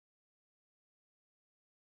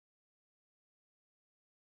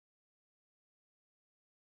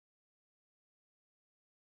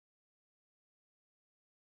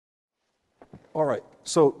All right.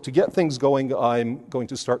 So to get things going, I'm going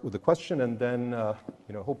to start with a question, and then,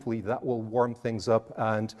 hopefully that will warm things up,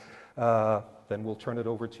 and then we'll turn it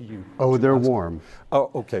over to you. Oh, they're warm. Oh,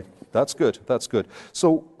 okay. That's good. That's good.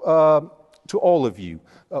 So to all of you,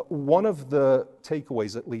 one of the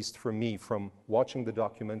takeaways, at least for me, from watching the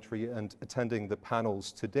documentary and attending the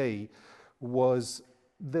panels today was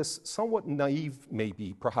this somewhat naive,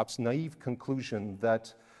 maybe, perhaps naive conclusion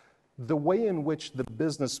that the way in which the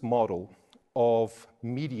business model of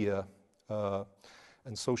media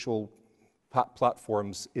and social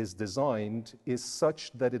platforms is designed is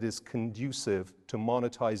such that it is conducive to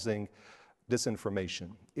monetizing disinformation.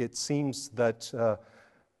 It seems that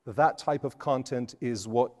that type of content is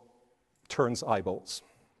what turns eyeballs,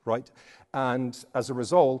 right? And as a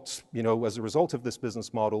result, of this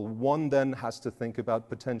business model, one then has to think about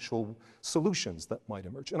potential solutions that might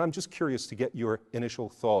emerge. And I'm just curious to get your initial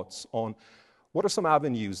thoughts on what are some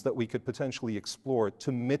avenues that we could potentially explore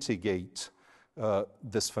to mitigate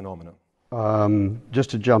this phenomenon? Just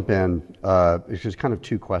to jump in, it's just kind of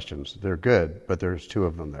two questions. They're good, but there's two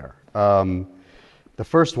of them there. The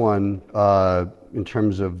first one, in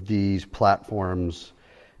terms of these platforms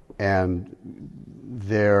and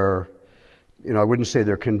their, I wouldn't say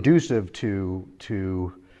they're conducive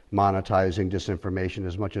to monetizing disinformation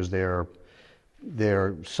as much as they're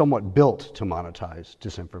somewhat built to monetize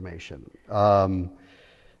disinformation.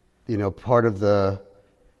 Part of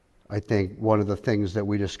I think one of the things that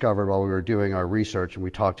we discovered while we were doing our research, and we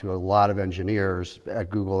talked to a lot of engineers at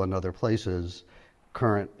Google and other places,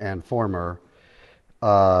 current and former,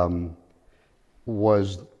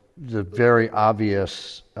 was the very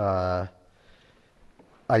obvious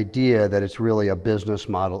idea that it's really a business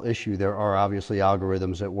model issue. There are obviously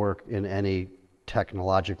algorithms that work in any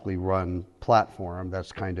technologically run platform.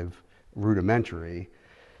 That's kind of rudimentary.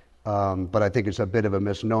 But I think it's a bit of a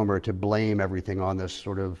misnomer to blame everything on this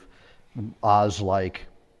sort of Oz-like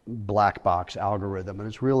black box algorithm. And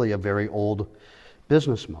it's really a very old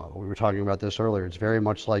business model. We were talking about this earlier. It's very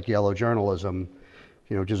much like yellow journalism,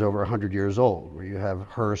 which is over 100 years old, where you have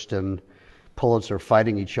Hearst and Pulitzer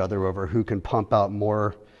fighting each other over who can pump out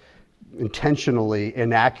more intentionally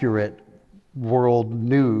inaccurate world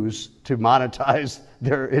news to monetize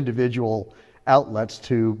their individual outlets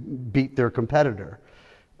to beat their competitor.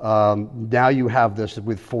 Now you have this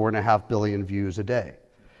with 4.5 billion views a day.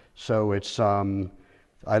 So it's, I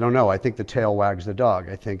don't know, I think the tail wags the dog.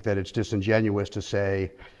 I think that it's disingenuous to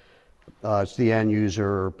say it's the end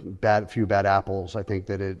user, few bad apples. I think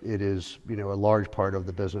that it is, a large part of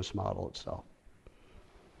the business model itself.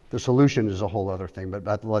 The solution is a whole other thing,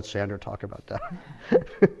 but let Sandra talk about that.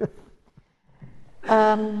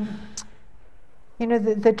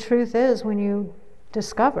 The truth is, when you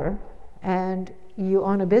discover and you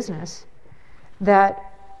own a business,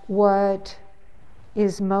 that what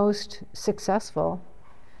is most successful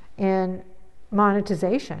in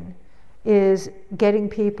monetization is getting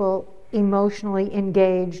people emotionally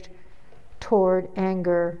engaged toward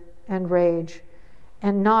anger and rage,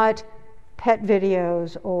 and not pet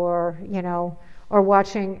videos or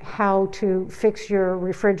watching how to fix your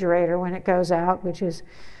refrigerator when it goes out, which is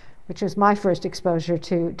my first exposure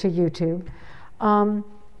to YouTube.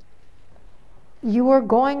 You are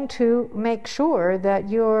going to make sure that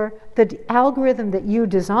the algorithm that you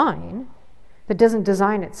design, that doesn't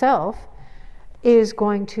design itself, is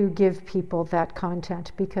going to give people that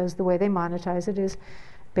content, because the way they monetize it is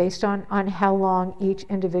based on how long each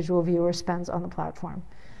individual viewer spends on the platform.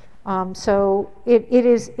 So it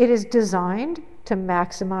is designed to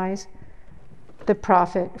maximize the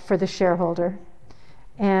profit for the shareholder.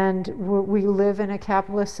 And we live in a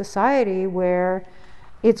capitalist society where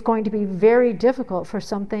it's going to be very difficult for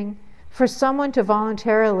someone to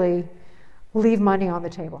voluntarily leave money on the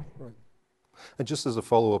table. Right. And just as a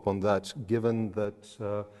follow-up on that, given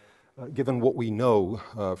what we know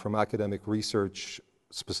from academic research,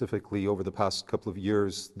 specifically over the past couple of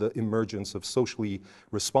years, the emergence of socially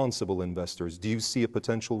responsible investors, do you see a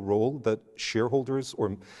potential role that shareholders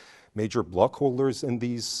or major block holders in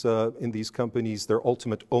these companies, their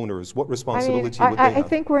ultimate owners, what responsibility would they have? I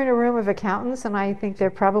think we're in a room of accountants, and I think they're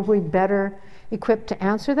probably better equipped to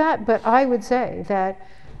answer that. But I would say that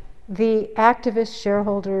the activist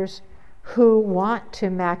shareholders who want to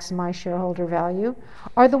maximize shareholder value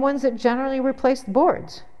are the ones that generally replace the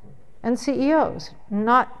boards and CEOs,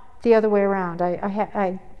 not the other way around.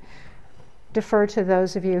 I defer to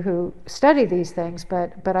those of you who study these things,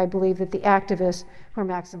 but I believe that the activists who are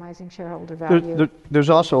maximizing shareholder value. There's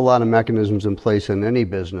also a lot of mechanisms in place in any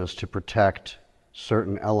business to protect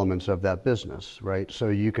certain elements of that business, right? So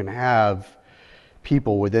you can have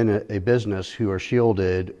people within a business who are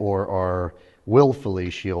shielded or are willfully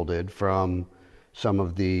shielded from some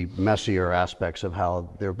of the messier aspects of how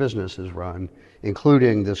their business is run,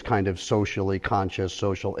 including this kind of socially conscious,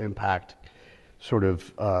 social impact sort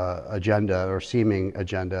of agenda or seeming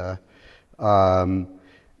agenda.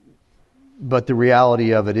 But the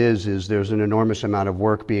reality of it is there's an enormous amount of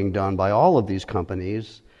work being done by all of these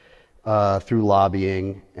companies through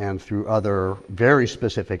lobbying and through other very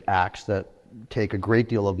specific acts that take a great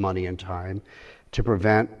deal of money and time to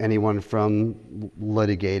prevent anyone from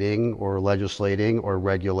litigating or legislating or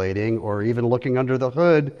regulating or even looking under the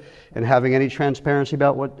hood and having any transparency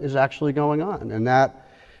about what is actually going on. And that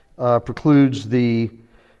precludes the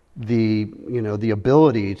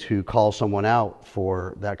ability to call someone out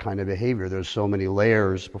for that kind of behavior. There's so many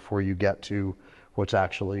layers before you get to what's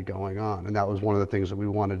actually going on. And that was one of the things that we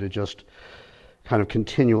wanted to just kind of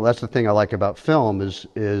continue. That's the thing I like about film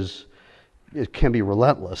is it can be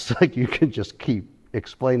relentless. Like you can just keep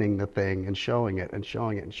explaining the thing and showing it and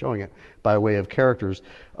showing it and showing it by way of characters.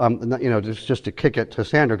 Just to kick it to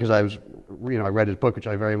Sandra, because I read his book, which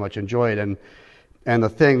I very much enjoyed, and the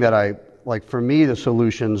thing that I like, for me, the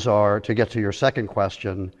solutions are, to get to your second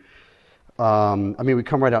question. We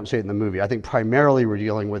come right out and say it in the movie. I think primarily we're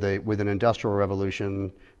dealing with an industrial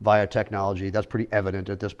revolution via technology. That's pretty evident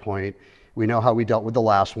at this point. We know how we dealt with the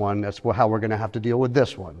last one. That's how we're going to have to deal with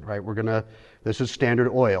this one, right? This is Standard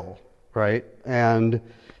Oil, right? And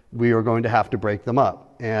we are going to have to break them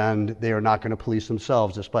up. And they are not going to police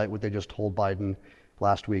themselves, despite what they just told Biden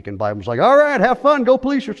last week. And Biden was like, all right, have fun, go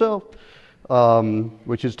police yourself,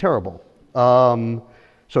 which is terrible.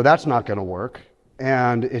 So that's not going to work.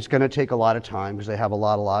 And it's going to take a lot of time because they have a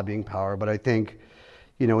lot of lobbying power. But I think,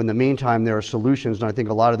 in the meantime, there are solutions. And I think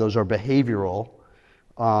a lot of those are behavioral.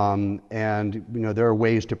 And there are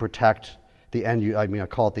ways to protect the end user. I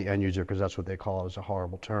call it the end user because that's what they call it. It's a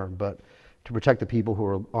horrible term, but to protect the people who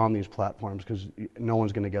are on these platforms, because no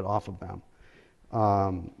one's going to get off of them.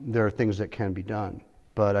 There are things that can be done,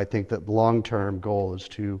 but I think that the long-term goal is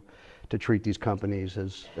to treat these companies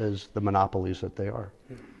as the monopolies that they are.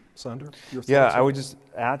 Sandra, your thoughts? Yeah, I would just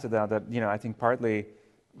add to that I think partly,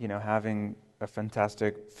 having a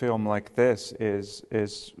fantastic film like this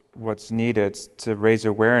is what's needed to raise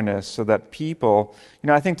awareness so that people,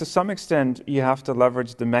 I think to some extent you have to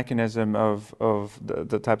leverage the mechanism of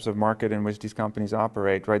the types of market in which these companies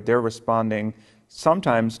operate, right? They're responding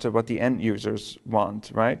sometimes to what the end users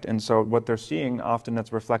want, right? And so what they're seeing often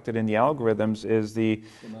that's reflected in the algorithms is the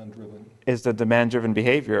demand-driven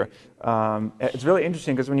behavior. It's really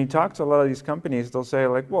interesting because when you talk to a lot of these companies, they'll say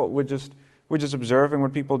like, well, we're just observing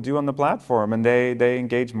what people do on the platform, and they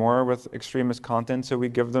engage more with extremist content, so we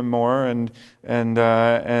give them more, and it's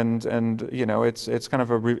kind of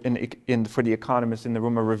for the economists in the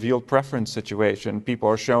room a revealed preference situation. People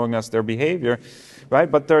are showing us their behavior,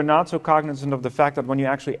 right? But they're not so cognizant of the fact that when you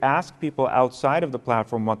actually ask people outside of the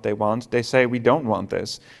platform what they want, they say we don't want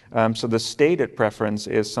this. So the stated preference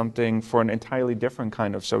is something for an entirely different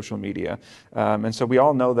kind of social media, and so we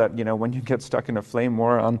all know that when you get stuck in a flame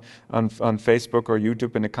war on Facebook or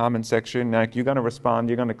YouTube in the comment section, like you're going to respond,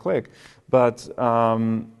 you're going to click. But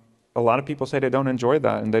a lot of people say they don't enjoy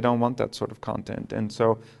that and they don't want that sort of content. And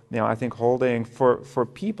so, I think holding for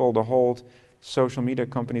people to hold social media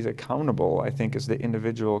companies accountable, I think, is the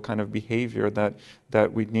individual kind of behavior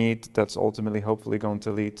that we need. That's ultimately, hopefully, going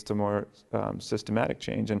to lead to more systematic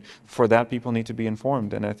change. And for that, people need to be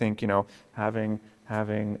informed. And I think,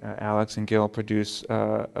 having Alex and Gil produce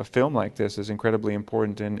a film like this is incredibly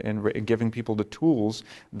important in giving people the tools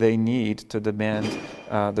they need to demand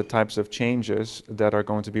the types of changes that are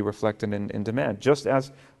going to be reflected in demand. Just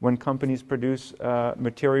as when companies produce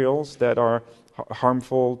materials that are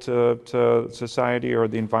harmful to society or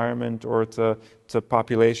the environment or to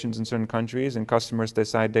populations in certain countries, and customers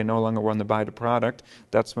decide they no longer want to buy the product,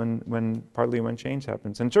 that's partly when change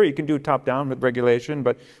happens. And sure, you can do top down with regulation,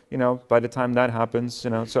 but by the time that happens,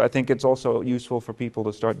 so I think it's also useful for people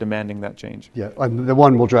to start demanding that change. Yeah, the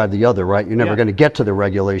one will drive the other, right? You're never going to get to the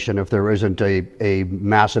regulation if there isn't a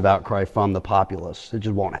massive outcry from the populace. It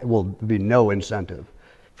just will be no incentive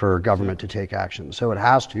for government to take action. So it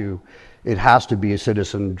has to be a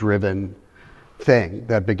citizen-driven thing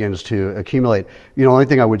that begins to accumulate. The only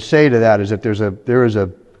thing I would say to that is that there is a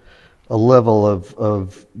level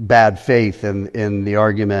of bad faith in the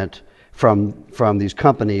argument from these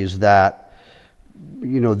companies that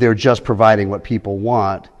they're just providing what people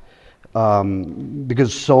want,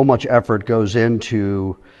 because so much effort goes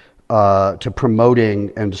into to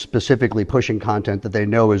promoting and specifically pushing content that they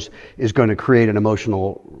know is going to create an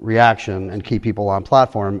emotional reaction and keep people on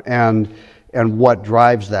platform, and what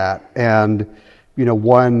drives that. And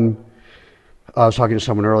one I was talking to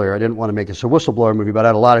someone earlier. I didn't want to make this a whistleblower movie, but I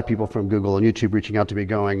had a lot of people from Google and YouTube reaching out to me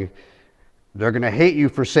going, they're going to hate you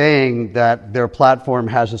for saying that their platform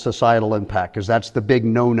has a societal impact, because that's the big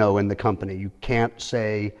no-no in the company. You can't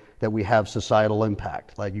say that we have societal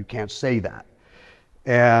impact. Like, you can't say that.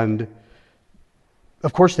 And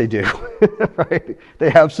of course they do, right? They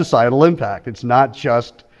have societal impact. It's not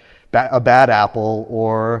just a bad apple,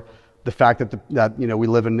 or the fact that we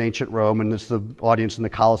live in ancient Rome and it's the audience in the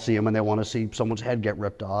Colosseum and they want to see someone's head get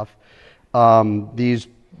ripped off.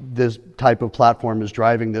 This type of platform is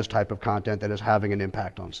driving this type of content that is having an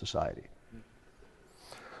impact on society.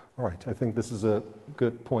 All right, I think this is a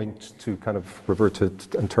good point to kind of revert to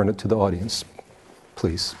and turn it to the audience,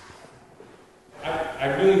 please. I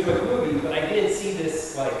really enjoyed the movie, but I didn't see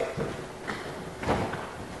this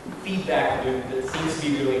feedback loop that seems to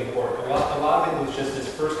be really important. A lot of it was just this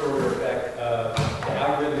first order effect of the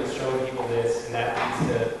algorithm is showing people this, and that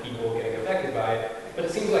leads to people getting affected by it. But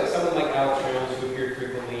it seems like someone like Alex Jones, who appeared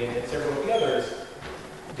frequently, and several of the others,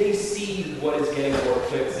 they see what is getting more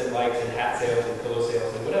clicks and likes and hat sales and pillow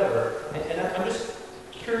sales and whatever. And I'm just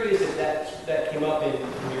curious if that came up in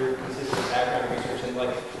your consistent background research, and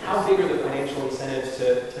how big are the financial incentives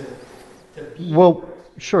to be? Well,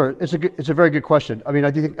 sure. It's a very good question. I mean,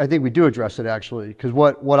 I think we do address it, actually, because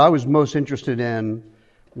what I was most interested in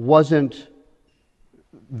wasn't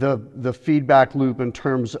the feedback loop in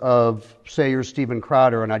terms of, say you're Steven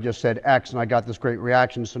Crowder and I just said X and I got this great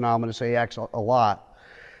reaction, so now I'm going to say X a lot.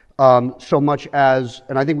 So much as,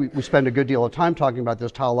 and I think we spend a good deal of time talking about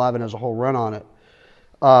this, Tile Lavin has a whole run on it.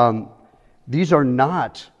 These are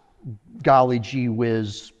not golly gee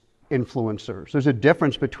whiz influencers. There's a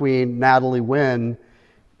difference between Natalie, Wynn,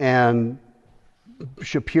 and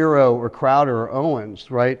Shapiro or Crowder or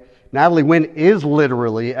Owens, right? Natalie Wynn is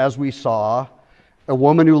literally, as we saw, a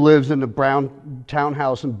woman who lives in a brown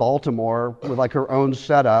townhouse in Baltimore with her own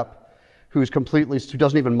setup, who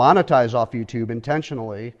doesn't even monetize off YouTube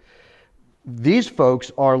intentionally. These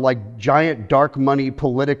folks are like giant dark money,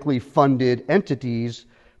 politically funded entities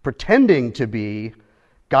pretending to be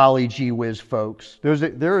golly gee whiz folks. There's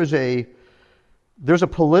a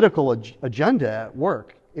political agenda at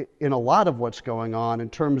work in a lot of what's going on in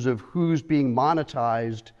terms of who's being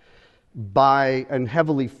monetized by and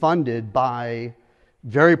heavily funded by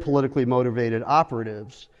very politically motivated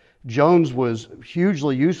operatives. Jones was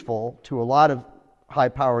hugely useful to a lot of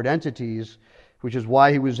high-powered entities, which is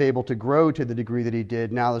why he was able to grow to the degree that he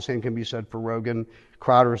did. Now the same can be said for Rogan.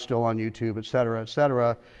 Crowder is still on YouTube, et cetera, et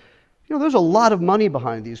cetera. There's a lot of money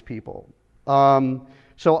behind these people.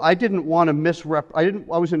 So I didn't want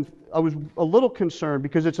to I was a little concerned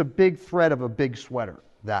because it's a big thread of a big sweater,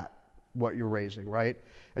 what you're raising, right?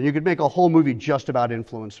 And you could make a whole movie just about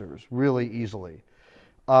influencers really easily.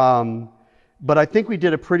 But I think we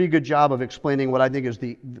did a pretty good job of explaining what I think is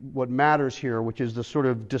what matters here, which is the sort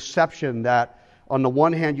of deception that on the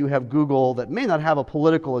one hand you have Google that may not have a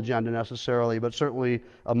political agenda necessarily, but certainly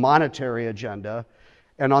a monetary agenda.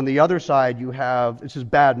 And on the other side you have, this is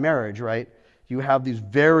bad marriage, right? You have these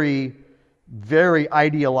very, very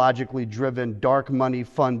ideologically driven, dark money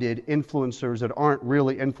funded influencers that aren't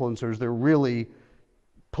really influencers, they're really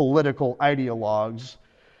political ideologues.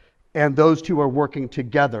 And those two are working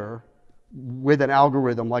together with an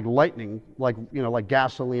algorithm like lightning, like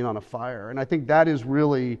gasoline on a fire. And I think that is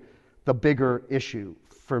really the bigger issue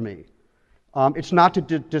for me. It's not to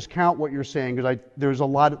discount what you're saying, because there's a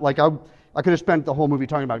lot I could have spent the whole movie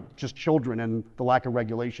talking about just children and the lack of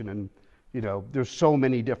regulation, and there's so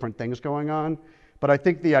many different things going on. But I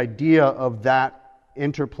think the idea of that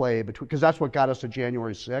interplay because that's what got us to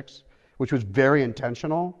January 6th, which was very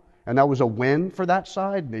intentional. And that was a win for that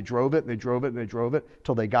side. And they drove it, and they drove it, and they drove it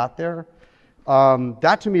till they got there.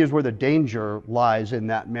 That to me is where the danger lies in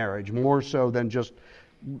that marriage, more so than just,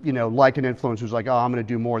 like an influencer who's like, oh, I'm going to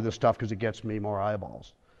do more of this stuff because it gets me more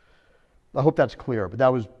eyeballs. I hope that's clear, but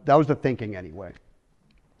that was the thinking anyway.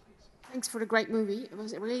 Thanks for the great movie. It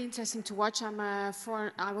was really interesting to watch. I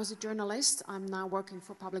was a journalist. I'm now working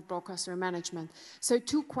for Public Broadcaster Management. So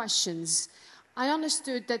 2 questions. I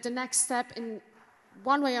understood that the next step in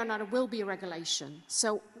one way or another will be regulation.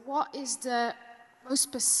 So what is the most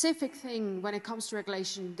specific thing when it comes to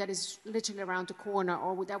regulation that is literally around the corner,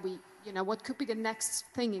 or that what could be the next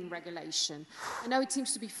thing in regulation? I know it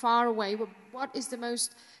seems to be far away, but what is the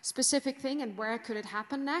most specific thing, and where could it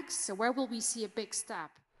happen next? So where will we see a big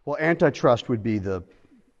step? Well, antitrust would be the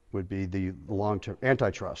long-term.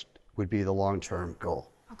 Antitrust would be the long-term goal.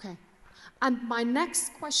 Okay. And my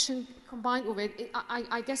next question combined with it,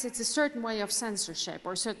 I guess it's a certain way of censorship,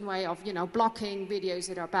 or a certain way of, blocking videos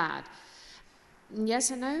that are bad.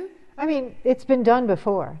 Yes or no? I mean, it's been done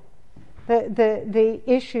before. The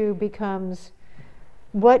issue becomes,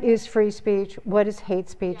 what is free speech? What is hate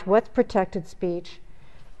speech? What's protected speech?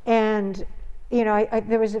 And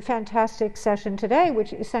there was a fantastic session today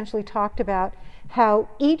which essentially talked about how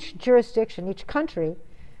each jurisdiction, each country,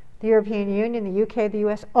 the European Union, the UK, the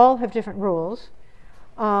US, all have different rules.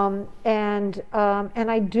 And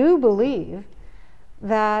I do believe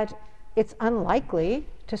that it's unlikely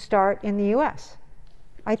to start in the US.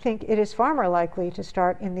 I think it is far more likely to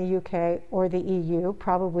start in the UK or the EU,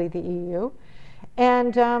 probably the EU.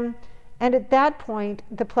 And at that point,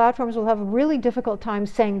 the platforms will have a really difficult time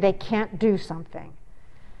saying they can't do something.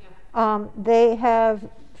 They have,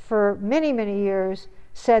 for many, many years,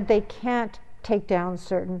 said they can't take down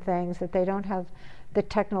certain things, that they don't have the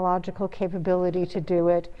technological capability to do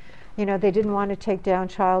it. They didn't want to take down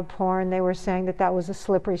child porn. They were saying that that was a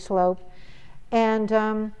slippery slope. And,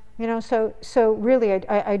 so really,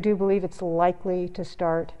 I do believe it's likely to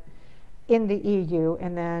start in the EU,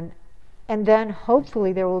 and then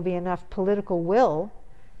hopefully there will be enough political will.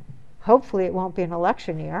 Hopefully it won't be an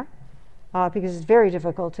election year, because it's very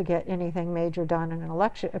difficult to get anything major done in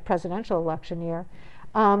a presidential election year.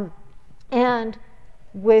 And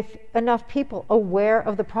with enough people aware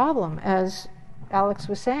of the problem, as Alex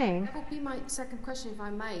was saying. That would be my second question, if I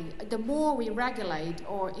may. The more we regulate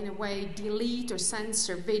or, in a way, delete or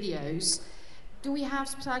censor videos, do we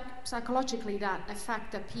have psychologically that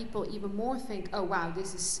effect that people even more think, oh, wow,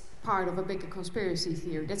 this is part of a bigger conspiracy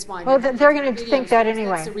theory? That's why. Well, they're going to think that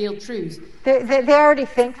anyway. That's the real truth. They already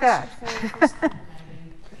think that.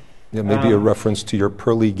 Yeah, maybe a reference to your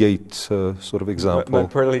Pearly Gate sort of example. My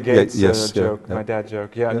Pearly Gate joke, yeah. My dad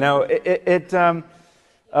joke. Yeah, no, it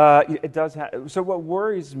does have. So what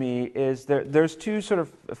worries me is there's two sort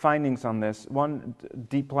of findings on this. One,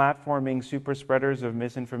 deplatforming super spreaders of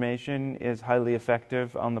misinformation is highly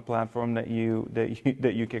effective on the platform that you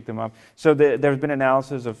kick them off. So there's been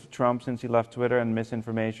analysis of Trump since he left Twitter, and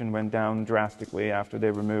misinformation went down drastically after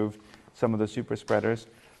they removed some of the super spreaders.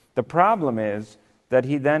 The problem is that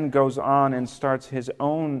he then goes on and starts his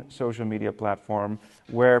own social media platform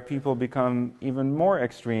where people become even more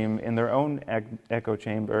extreme in their own echo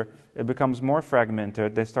chamber. It becomes more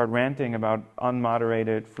fragmented. They start ranting about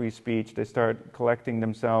unmoderated free speech. They start collecting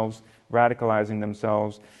themselves, radicalizing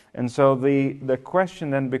themselves. And so the question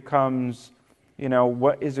then becomes,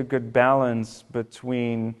 what is a good balance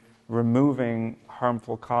between removing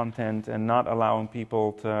harmful content and not allowing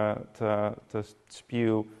people to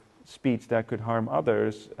spew speech that could harm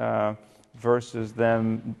others versus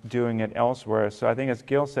them doing it elsewhere. So I think, as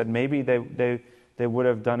Gil said, maybe they would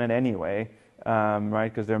have done it anyway, right?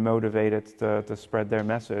 Because they're motivated to spread their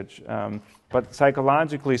message. But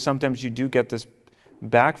psychologically, sometimes you do get this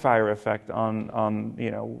backfire effect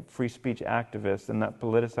on free speech activists, and that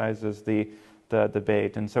politicizes the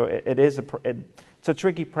debate. And so it's a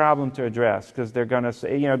tricky problem to address, because they're going to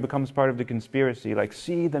say, it becomes part of the conspiracy. Like,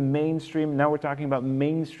 see, the mainstream, now we're talking about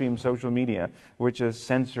mainstream social media, which is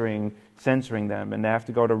censoring them, and they have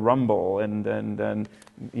to go to Rumble and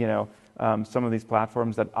some of these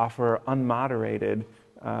platforms that offer unmoderated.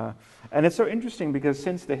 And it's so interesting because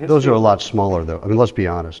since the history... Those are a lot smaller, though. I mean, let's be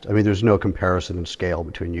honest. I mean, there's no comparison in scale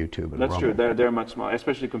between YouTube and That's Rumble. true. They're much smaller,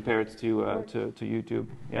 especially compared to YouTube.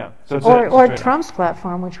 Yeah. So or Trump's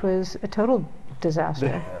platform, which was a total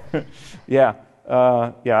disaster. Yeah.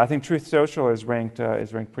 I think Truth Social is ranked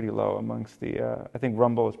pretty low amongst the. I think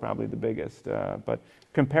Rumble is probably the biggest, but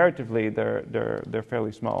comparatively they're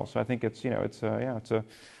fairly small. So I think it's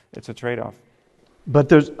a trade-off.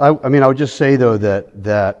 But I would just say though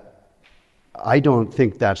that I don't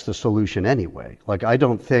think that's the solution anyway. Like, I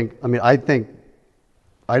don't think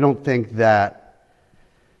that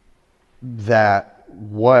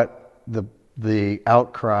what the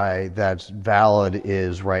outcry that's valid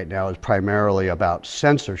is right now is primarily about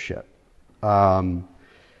censorship.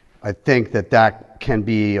 I think that can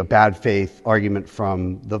be a bad faith argument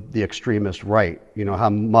from the extremist right. How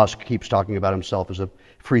Musk keeps talking about himself as a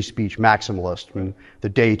free speech maximalist. I mean, the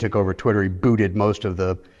day he took over Twitter, he booted most of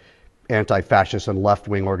the anti-fascist and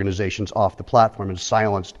left-wing organizations off the platform and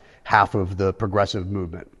silenced half of the progressive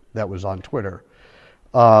movement that was on Twitter.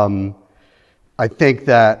 I think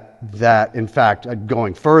that in fact,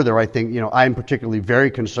 going further, I think, I'm particularly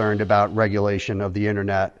very concerned about regulation of the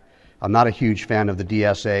internet. I'm not a huge fan of the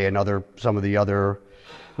DSA and some of the other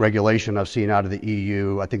regulation I've seen out of the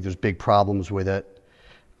EU. I think there's big problems with it.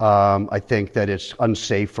 I think that it's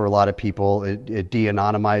unsafe for a lot of people. It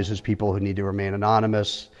de-anonymizes people who need to remain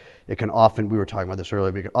anonymous. It can often, we were talking about this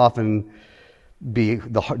earlier, but it can often be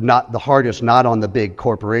the hardest not on the big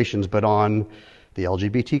corporations, but on the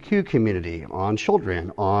LGBTQ community, on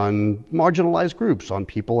children, on marginalized groups, on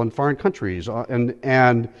people in foreign countries,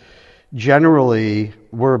 and generally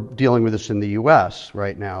we're dealing with this in the US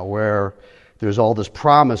right now, where there's all this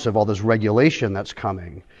promise of all this regulation that's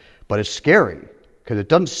coming, but it's scary because it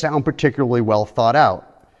doesn't sound particularly well thought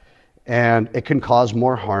out, and it can cause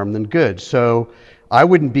more harm than good. So I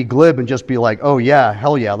wouldn't be glib and just be like, oh yeah,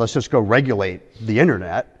 hell yeah, let's just go regulate the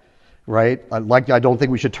internet, right? I don't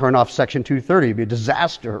think we should turn off Section 230. It'd be a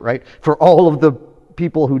disaster, right? For all of the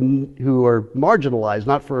people who are marginalized,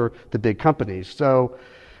 not for the big companies. So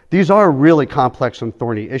these are really complex and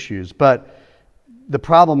thorny issues. But the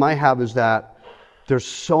problem I have is that there's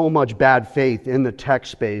so much bad faith in the tech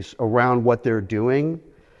space around what they're doing.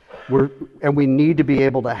 And we need to be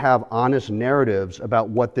able to have honest narratives about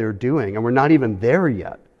what they're doing. And we're not even there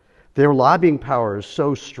yet. Their lobbying power is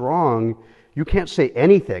so strong, you can't say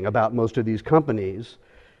anything about most of these companies.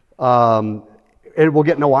 It will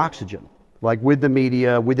get no oxygen, like with the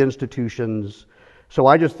media, with institutions. So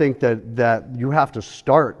I just think that you have to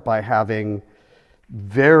start by having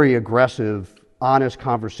very aggressive, honest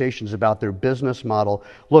conversations about their business model.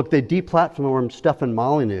 Look, they deplatformed Stefan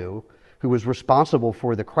Molyneux, who was responsible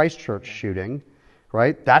for the Christchurch shooting,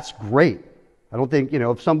 right? That's great. I don't think,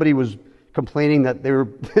 if somebody was complaining that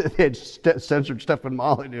they had censored Stefan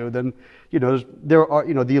Molyneux, then, there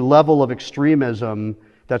are, the level of extremism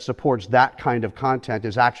that supports that kind of content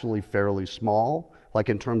is actually fairly small, like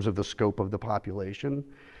in terms of the scope of the population.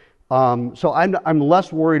 So I'm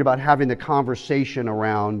less worried about having the conversation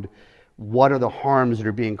around what are the harms that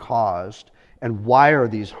are being caused and why are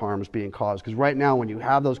these harms being caused. Because right now when you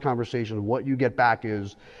have those conversations, what you get back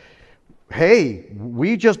is, hey,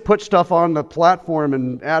 we just put stuff on the platform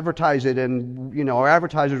and advertise it, and our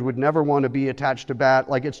advertisers would never want to be attached to bat.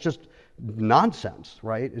 Like, it's just nonsense,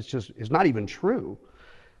 right? It's not even true.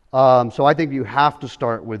 So I think you have to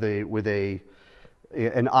start with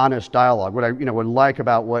an honest dialogue. What I would like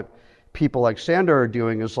about what people like Sandra are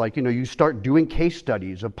doing is, like, you start doing case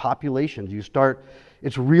studies of populations.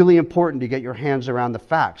 It's really important to get your hands around the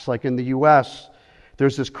facts. Like in the US,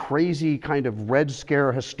 there's this crazy kind of Red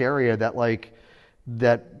Scare hysteria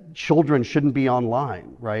that children shouldn't be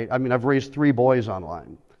online, right? I mean, I've raised 3 boys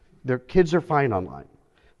online. Their kids are fine online.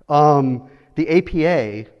 The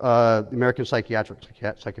APA, the American Psychiatric,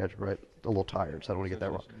 right? A little tired, so I don't want to get that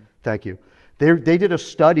wrong. Thank you. They did a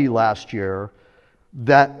study last year,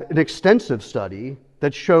 an extensive study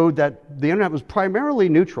that showed that the internet was primarily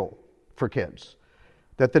neutral for kids.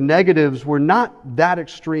 That the negatives were not that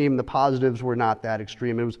extreme, the positives were not that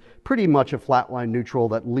extreme. It was pretty much a flatline neutral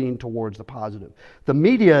that leaned towards the positive. The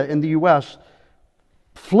media in the US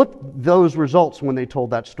flipped those results when they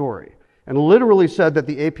told that story, and literally said that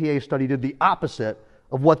the APA study did the opposite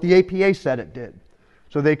of what the APA said it did.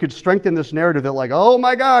 So they could strengthen this narrative that, like, oh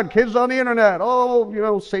my God, kids on the internet,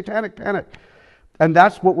 oh, satanic panic. And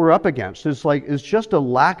that's what we're up against. It's just a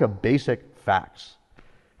lack of basic facts.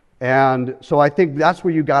 And so I think that's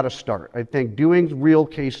where you got to start. I think doing real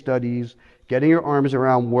case studies, getting your arms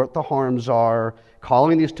around what the harms are,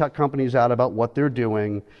 calling these tech companies out about what they're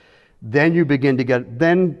doing, then you begin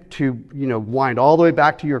to wind all the way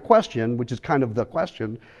back to your question, which is kind of the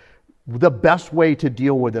question. The best way to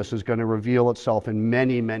deal with this is going to reveal itself in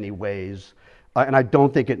many, many ways. And I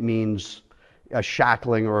don't think it means a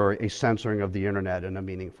shackling or a censoring of the internet in a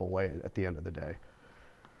meaningful way at the end of the day.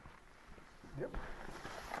 Yep.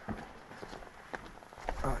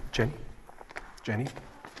 Jenny?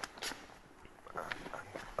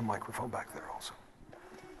 A microphone back there also.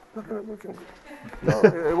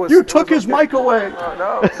 No, you took his mic away.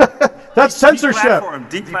 No. That's censorship.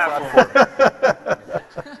 Deplatform.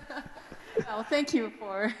 Well, thank you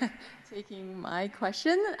for taking my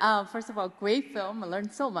question. First of all, great film. I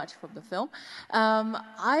learned so much from the film.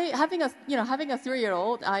 Having a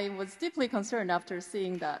 3-year-old, I was deeply concerned after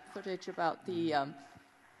seeing that footage about the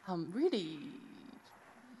really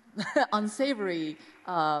unsavory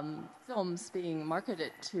films being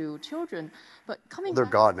marketed to children. But coming they're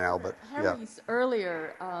back gone to now, but Harry's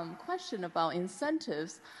earlier question about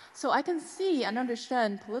incentives, so I can see and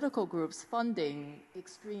understand political groups funding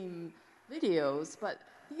extreme videos, but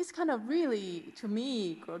these kind of really, to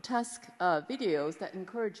me, grotesque videos that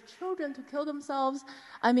encourage children to kill themselves,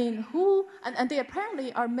 I mean, and they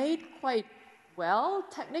apparently are made quite well,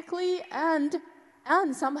 technically, and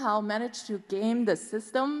somehow manage to game the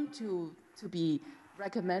system to be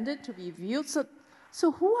recommended, to be viewed. So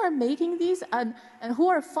who are making these, and who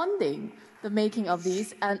are funding the making of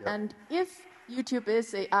these? And if YouTube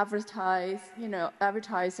is a advertisers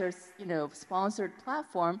sponsored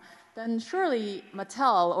platform, then surely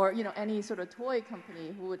Mattel or any sort of toy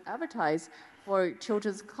company who would advertise for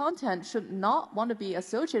children's content should not want to be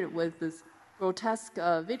associated with this grotesque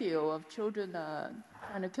video of children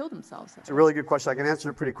trying to kill themselves. It's a really good question. I can answer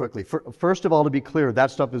it pretty quickly. First of all, to be clear,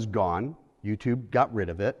 that stuff is gone. YouTube got rid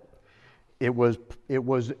of it. It was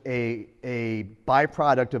a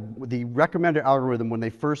byproduct of the recommender algorithm. When they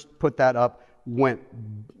first put that up, went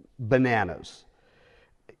bananas.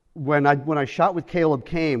 When I shot with Caleb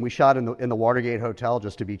Kane, we shot in the Watergate Hotel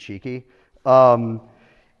just to be cheeky.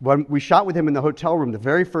 When we shot with him in the hotel room, the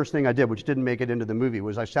very first thing I did, which didn't make it into the movie,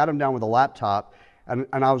 was I sat him down with a laptop, and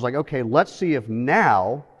I was like, okay, let's see if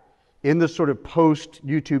now, in this sort of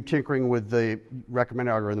post-YouTube tinkering with the recommender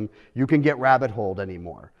algorithm, you can get rabbit holed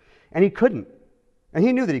anymore. And he couldn't. And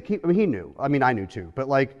he knew that he knew. I mean, I knew too. But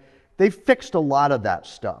like, they fixed a lot of that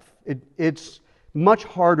stuff. It's much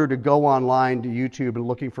harder to go online to YouTube and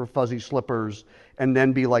looking for fuzzy slippers and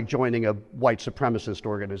then be like joining a white supremacist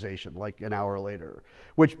organization like an hour later,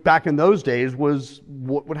 which back in those days was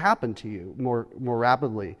what would happen to you more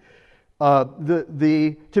rapidly.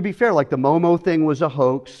 To be fair, like the Momo thing was a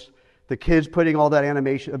hoax. The kids putting all that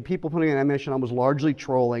animation, people putting animation on was largely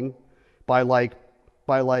trolling by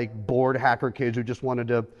bored hacker kids who just wanted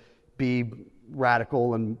to be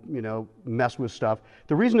radical and mess with stuff.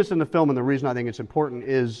 The reason it's in the film and the reason I think it's important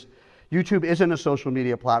is YouTube isn't a social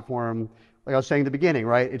media platform. Like I was saying at the beginning,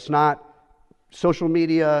 right? It's not social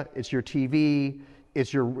media. It's your TV.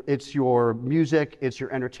 It's your music. It's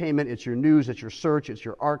your entertainment. It's your news. It's your search. It's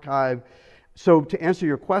your archive. So to answer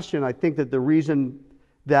your question, I think that the reason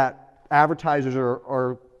that advertisers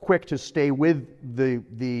are quick to stay with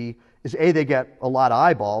is they get a lot of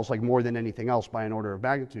eyeballs, like more than anything else by an order of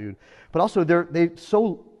magnitude, but also they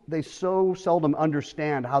so seldom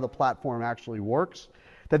understand how the platform actually works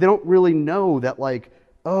that they don't really know that like,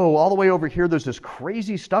 oh, all the way over here there's this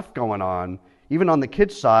crazy stuff going on, even on the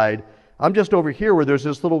kids' side. I'm just over here where there's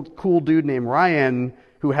this little cool dude named Ryan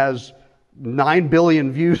who has 9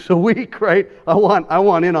 billion views a week, right? I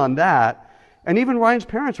want in on that. And even Ryan's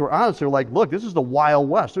parents were honest. They're like, look, this is the Wild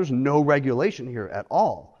West. There's no regulation here at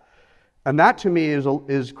all. And that to me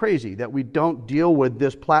is crazy, that we don't deal with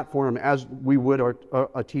this platform as we would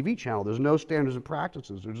a TV channel. There's no standards and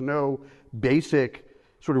practices. There's no basic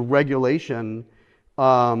sort of regulation.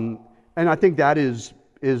 And I think that is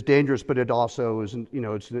dangerous, but it also is,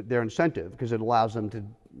 it's their incentive because it allows them to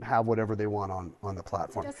have whatever they want on the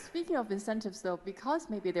platform. Yes, speaking of incentives, though,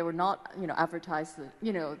 because maybe they were not, advertised,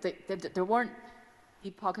 there weren't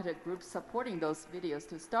deep-pocketed groups supporting those videos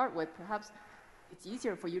to start with, perhaps it's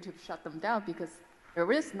easier for YouTube to shut them down because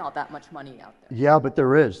there is not that much money out there. Yeah, but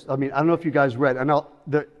there is. I mean, I don't know if you guys read, and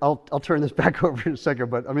I'll turn this back over in a second,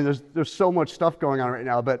 but I mean, there's so much stuff going on right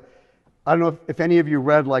now, but I don't know if any of you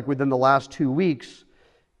read, like within the last 2 weeks,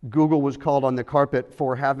 Google was called on the carpet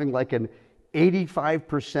for having like an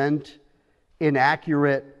 85%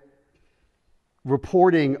 inaccurate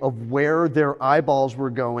reporting of where their eyeballs were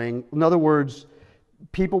going. In other words,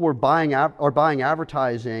 people were buying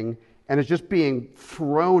advertising, and it's just being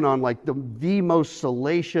thrown on like the most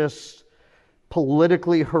salacious,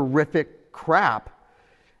 politically horrific crap.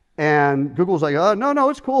 And Google's like, oh, no,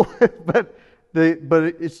 it's cool, but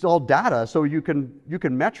it's all data, so you can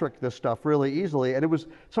metric this stuff really easily. And it was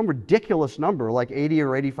some ridiculous number, like 80 or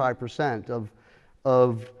 85%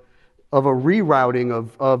 of a rerouting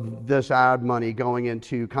of this ad money going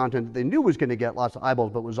into content that they knew was going to get lots of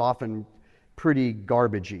eyeballs, but was often pretty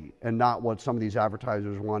garbagey and not what some of these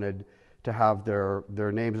advertisers wanted to have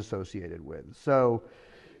their names associated with. So,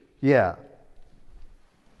 yeah.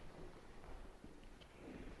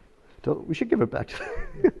 So we should give it back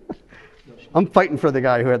to I'm fighting for the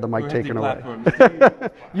guy who had the mic taken away.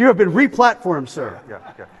 You have been re-platformed, sir.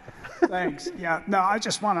 Yeah. Thanks. Yeah, no, I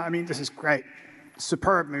just want to, this is great.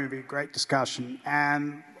 Superb movie, great discussion.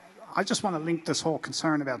 And I just want to link this whole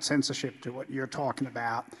concern about censorship to what you're talking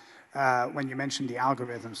about when you mentioned the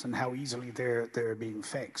algorithms and how easily they're being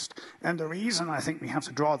fixed. And the reason I think we have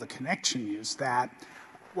to draw the connection is that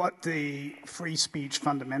what the free speech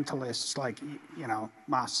fundamentalists like,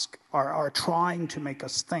 Musk are trying to make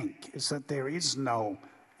us think is that there is no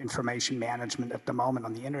information management at the moment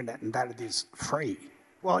on the internet and that it is free.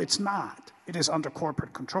 Well, it's not. It is under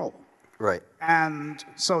corporate control. Right. And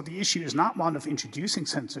so the issue is not one of introducing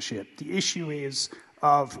censorship. The issue is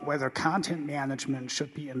of whether content management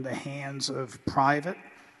should be in the hands of private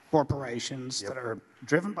corporations that are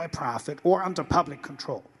driven by profit or under public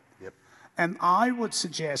control. And I would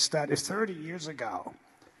suggest that if 30 years ago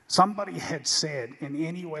somebody had said in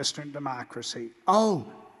any Western democracy, oh,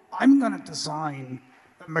 I'm going to design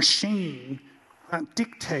a machine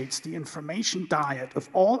dictates the information diet of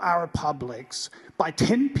all our publics by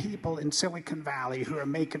 10 people in Silicon Valley who are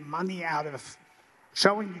making money out of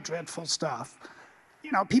showing you dreadful stuff,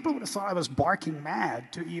 you know, people would have thought I was barking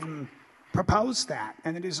mad to even propose that.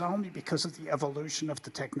 And it is only because of the evolution of the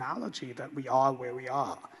technology that we are where we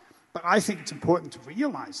are. But I think it's important to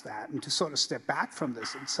realize that and to sort of step back from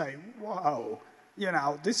this and say, whoa, you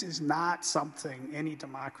know, this is not something any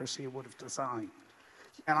democracy would have designed.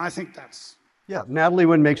 And I think that's... Yeah, Natalie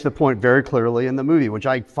Wynn makes the point very clearly in the movie, which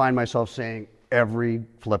I find myself saying every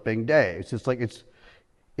flipping day. It's just like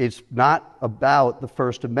it's not about the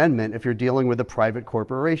First Amendment if you're dealing with a private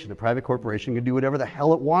corporation. A private corporation can do whatever the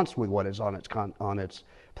hell it wants with what is on its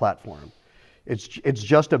platform. It's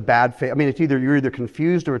just a bad faith. I mean, you're either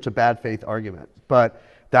confused or it's a bad faith argument. But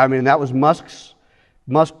that was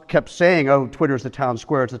Musk kept saying, "Oh, Twitter's the town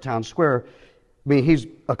square. It's the town square." I mean, he's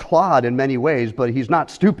a clod in many ways, but he's not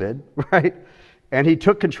stupid, right? And he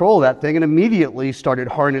took control of that thing and immediately started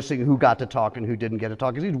harnessing who got to talk and who didn't get to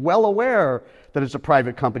talk, because he's well aware that it's a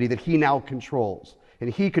private company that he now controls, and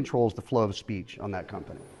he controls the flow of speech on that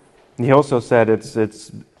company. He also said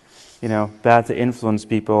it's bad to influence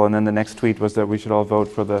people, and then the next tweet was that we should all vote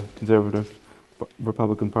for the conservative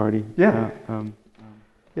Republican Party. Yeah,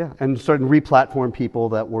 yeah, and starting to re-platform people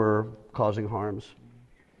that were causing harms.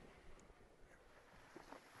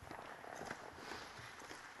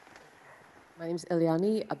 My name is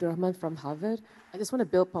Eliani Abdurrahman from Harvard. I just want to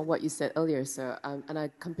build on what you said earlier, sir, and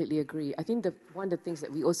I completely agree. I think that one of the things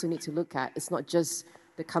that we also need to look at is not just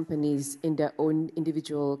the companies in their own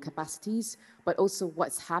individual capacities, but also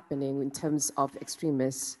what's happening in terms of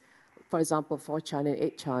extremists. For example, 4chan and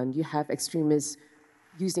 8chan, you have extremists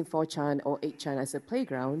using 4chan or 8chan as a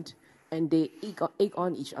playground, and they egg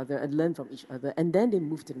on each other and learn from each other, and then they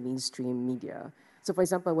move to the mainstream media. So, for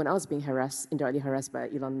example, when I was being indirectly harassed by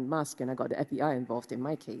Elon Musk, and I got the FBI involved in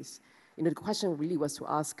my case, the question really was to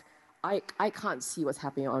ask, I can't see what's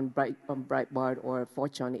happening on Breitbart or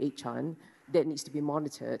 4chan, 8chan. That needs to be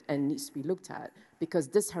monitored and needs to be looked at, because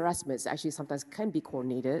this harassment actually sometimes can be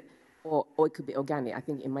coordinated, or it could be organic. I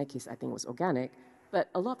think in my case, I think it was organic, but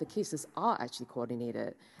a lot of the cases are actually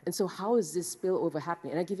coordinated. And so how is this spillover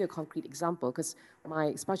happening? And I'll give you a concrete example, because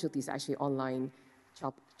my specialty is actually online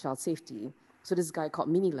child safety. So this guy called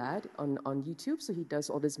Mini Lad on YouTube, so he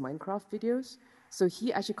does all these Minecraft videos. So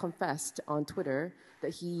he actually confessed on Twitter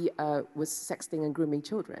that he was sexting and grooming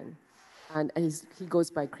children. And he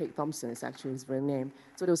goes by Craig Thompson, is actually his real name.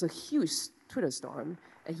 So there was a huge Twitter storm,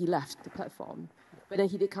 and he left the platform. But then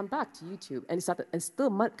he did come back to YouTube, and he started, and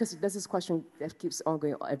still, because there's this question that keeps on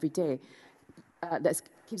going every day, that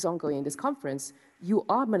keeps on going in this conference. You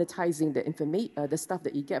are monetizing the stuff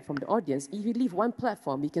that you get from the audience. If you leave one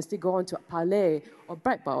platform, you can still go on to Parler or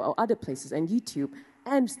Breitbart or other places and YouTube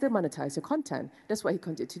and still monetize your content. That's what he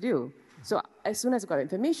continued to do. So as soon as I got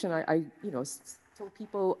information, I told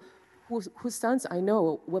people whose sons I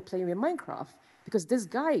know were playing with Minecraft, because this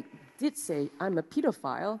guy did say, I'm a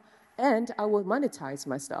pedophile and I will monetize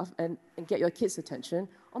my stuff and get your kids' attention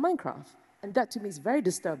on Minecraft. And that to me is very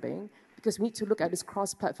disturbing, because we need to look at this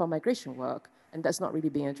cross-platform migration work, and that's not really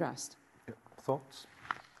being addressed. Yeah. Thoughts?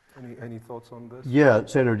 Any thoughts on this? Yeah,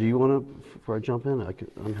 Senator, do you want to, before I jump in?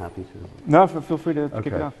 I'm happy to. No, feel free to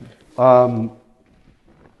kick it off.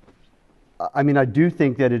 I mean, I do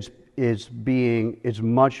think that it's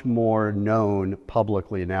much more known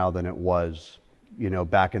publicly now than it was,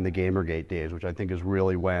 back in the Gamergate days, which I think is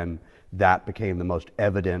really when that became the most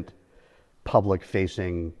evident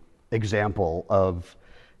public-facing example of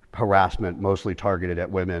harassment, mostly targeted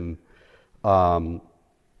at women,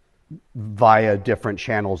 via different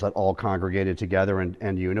channels that all congregated together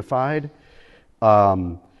and unified.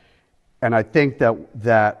 And I think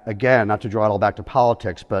that again, not to draw it all back to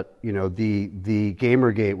politics, but the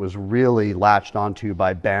Gamergate was really latched onto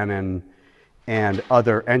by Bannon and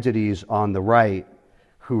other entities on the right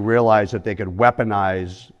who realized that they could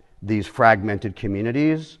weaponize these fragmented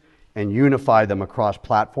communities and unify them across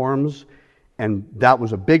platforms. And that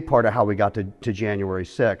was a big part of how we got to January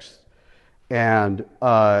 6th. And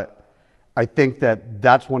I think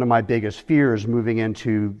that's one of my biggest fears moving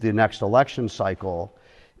into the next election cycle,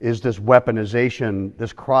 is this weaponization,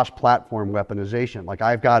 this cross-platform weaponization. Like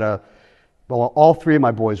all three of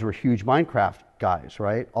my boys were huge Minecraft guys,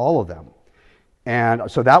 right? All of them. And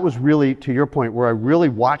so that was really, to your point, where I really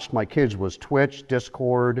watched my kids was Twitch,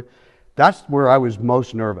 Discord. That's where I was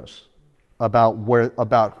most nervous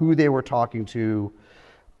about who they were talking to,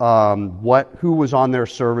 who was on their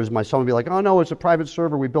servers. My son would be like, oh no, it's a private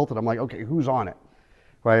server, we built it. I'm like, okay, who's on it?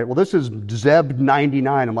 Right? Well, this is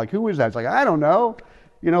Zeb99. I'm like, who is that? It's like, I don't know,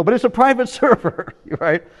 but it's a private server,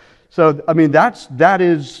 right? So I mean, that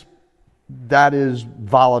is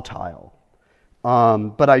volatile.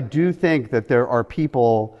 But I do think that there are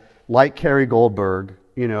people like Carrie Goldberg.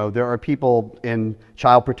 You know, there are people in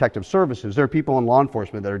child protective services. There are people in law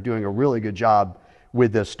enforcement that are doing a really good job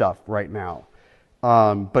with this stuff right now.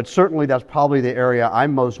 But certainly that's probably the area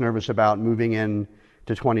I'm most nervous about moving in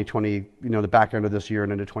to 2020, you know, the back end of this year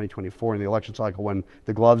and into 2024 in the election cycle, when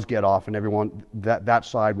the gloves get off and everyone, that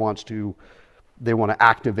side they want to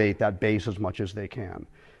activate that base as much as they can,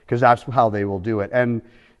 because that's how they will do it. And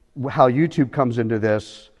how YouTube comes into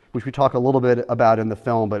this, which we talk a little bit about in the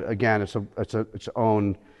film, but again, it's its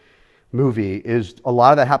own movie, is a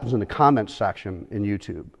lot of that happens in the comments section in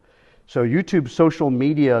YouTube. So YouTube's social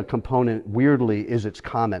media component, weirdly, is its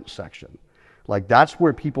comments section. Like, that's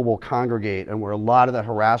where people will congregate and where a lot of the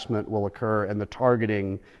harassment will occur and the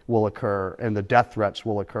targeting will occur and the death threats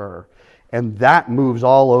will occur. And that moves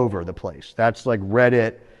all over the place. That's like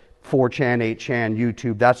Reddit, 4chan, 8chan,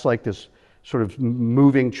 YouTube. That's like this sort of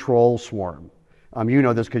moving troll swarm. You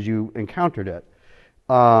know this because you encountered it.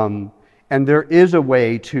 And there is a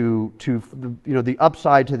way to, you know, the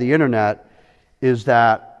upside to the internet is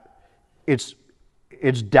that it's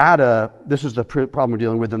data. This is the problem we're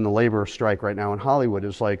dealing with in the labor strike right now in Hollywood.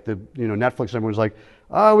 Is like Netflix. Everyone's like,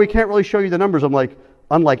 oh, we can't really show you the numbers. I'm like,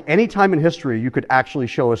 unlike any time in history, you could actually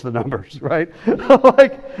show us the numbers, right?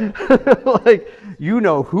 like, you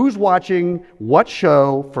know who's watching what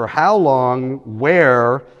show for how long,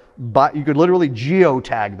 where. But you could literally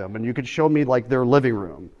geotag them, and you could show me like their living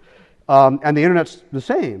room. And the internet's the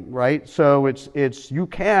same, right? So it's you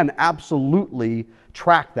can absolutely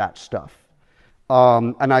track that stuff.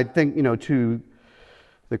 And I think, you know, to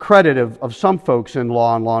the credit of some folks in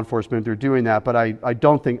law and law enforcement, they're doing that, but I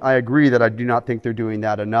agree that I do not think they're doing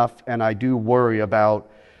that enough, and I do worry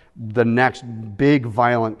about the next big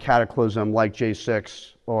violent cataclysm like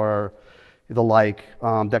J6 or the like,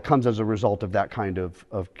 that comes as a result of that kind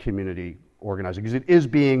of community organizing, because it is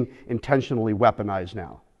being intentionally weaponized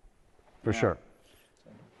now, for sure.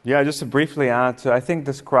 Yeah, just to briefly add, I think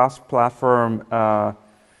this cross-platform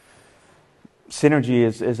synergy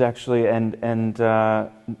is actually, and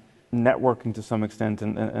networking to some extent,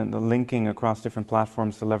 and the linking across different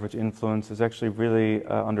platforms to leverage influence is actually really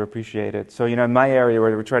underappreciated. So, you know, in my area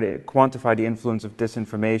where we try to quantify the influence of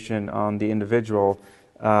disinformation on the individual,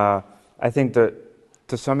 I think that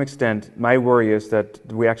to some extent, my worry is that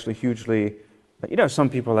we actually hugely, you know, some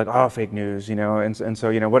people are like, oh, fake news, you know, and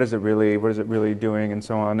so, you know, what is it really doing, and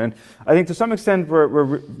so on. And I think to some extent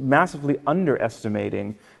we're massively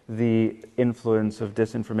underestimating the influence of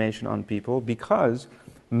disinformation on people, because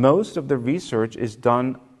most of the research is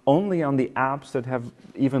done only on the apps that have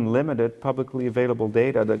even limited publicly available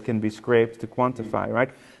data that can be scraped to quantify,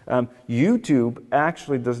 right? YouTube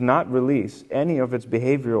actually does not release any of its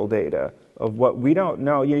behavioral data of what we don't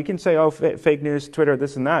know. You can say, oh, fake news, Twitter,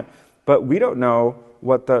 this and that, but we don't know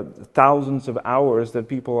what the thousands of hours that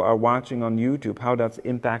people are watching on YouTube, how that's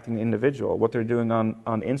impacting the individual, what they're doing on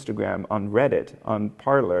Instagram, on Reddit, on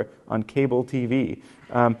Parler, on cable TV.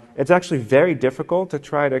 It's actually very difficult to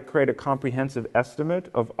try to create a comprehensive estimate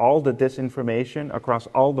of all the disinformation across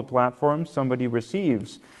all the platforms somebody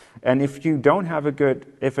receives. And if you don't have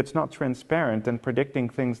if it's not transparent, then predicting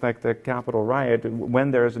things like the Capitol riot, when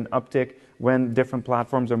there's an uptick, when different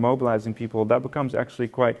platforms are mobilizing people, that becomes actually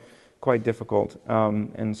quite difficult.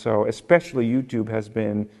 And so especially YouTube has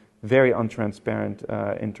been very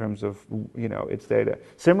untransparent in terms of, you know, its data.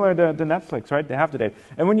 Similar to Netflix, right? They have the data.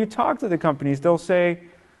 And when you talk to the companies, they'll say,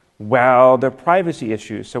 well, there are privacy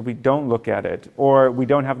issues, so we don't look at it. Or we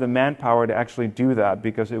don't have the manpower to actually do that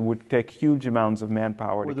because it would take huge amounts of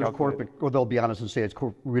manpower to calculate. Or they'll be honest and say,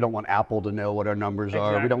 we don't want Apple to know what our numbers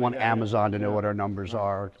are. We don't want Amazon to know what our numbers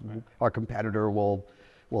are. Our competitor will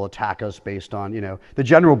attack us based on, you know. The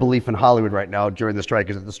general belief in Hollywood right now during the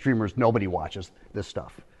strike is that the streamers, nobody watches this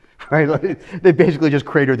stuff. Right? They basically just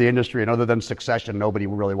cratered the industry, and other than Succession, nobody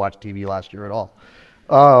really watched TV last year at all.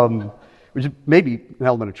 Which is maybe an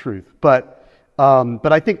element of truth. But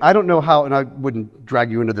I think, I don't know how, and I wouldn't drag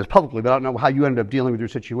you into this publicly, but I don't know how you ended up dealing with your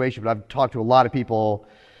situation, but I've talked to a lot of people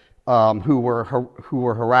who were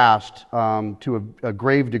harassed to a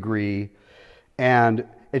grave degree, and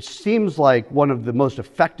it seems like one of the most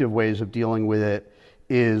effective ways of dealing with it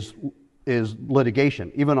is litigation,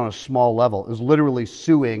 even on a small level, is literally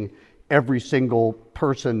suing every single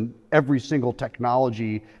person, every single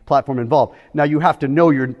technology platform involved. Now, you have to know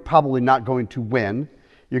you're probably not going to win.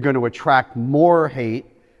 You're going to attract more hate,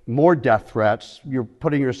 more death threats. You're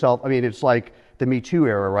putting yourself, I mean, it's like the Me Too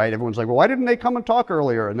era, right? Everyone's like, well, why didn't they come and talk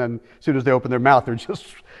earlier? And then as soon as they open their mouth, they're just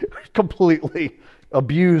completely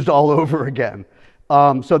abused all over again.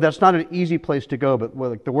 So that's not an easy place to go, but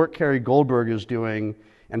like the work Carrie Goldberg is doing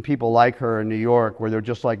and people like her in New York, where they're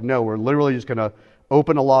just like, no, we're literally just going to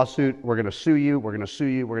open a lawsuit, we're going to sue you, we're going to sue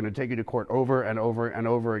you, we're going to take you to court over and over and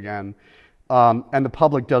over again. And the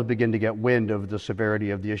public does begin to get wind of the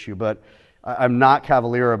severity of the issue. But I'm not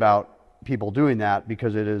cavalier about people doing that,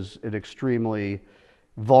 because it is an extremely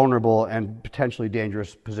vulnerable and potentially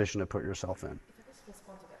dangerous position to put yourself in.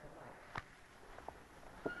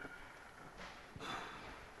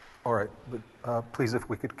 All right, but please, if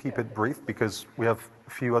we could keep it brief, because we have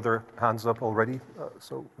a few other hands up already,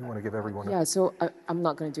 so we want to give everyone. Yeah, so I'm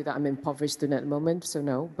not going to do that. I'm an impoverished student at the moment, so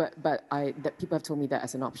no. But that people have told me that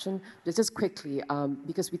as an option. But just quickly,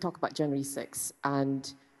 because we talk about January 6th,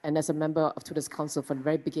 and as a member of Twitter's council from the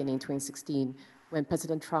very beginning, 2016, when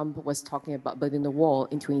President Trump was talking about building the wall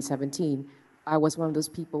in 2017, I was one of those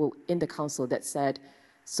people in the council that said,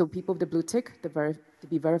 so people with the blue tick, to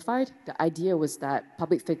be verified, the idea was that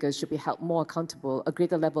public figures should be held more accountable, a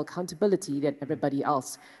greater level of accountability than everybody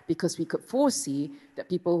else, because we could foresee that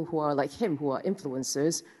people who are like him, who are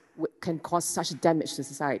influencers, can cause such damage to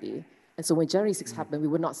society. And so when January 6th happened, we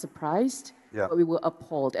were not surprised, but we were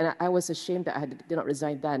appalled. And I was ashamed that I did not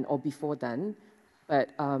resign then or before then.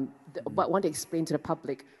 But I want to explain to the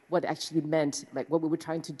public what it actually meant, like what we were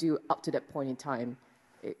trying to do up to that point in time.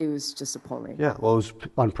 It was just appalling. Yeah, well, it was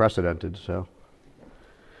unprecedented, so.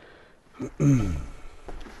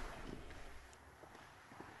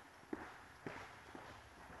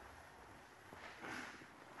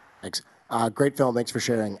 Thanks. Great film, thanks for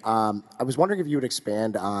sharing. I was wondering if you would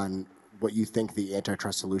expand on what you think the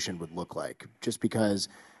antitrust solution would look like, just because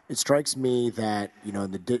it strikes me that, you know,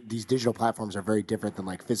 these digital platforms are very different than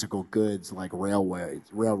like physical goods, like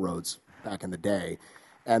railroads back in the day.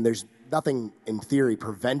 And there's nothing, in theory,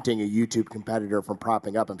 preventing a YouTube competitor from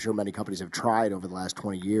propping up. I'm sure many companies have tried over the last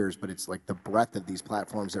 20 years, but it's like the breadth of these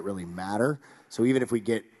platforms that really matter. So even if we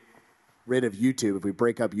get rid of YouTube, if we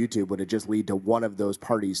break up YouTube, would it just lead to one of those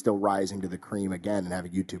parties still rising to the cream again and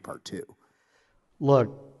having YouTube part 2?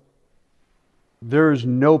 Look, there's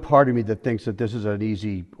no part of me that thinks that this is an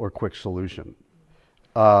easy or quick solution.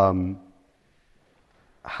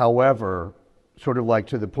 However, sort of like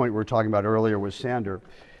to the point we were talking about earlier with Sander,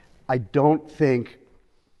 I don't think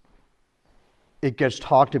it gets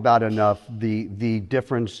talked about enough, the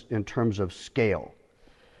difference in terms of scale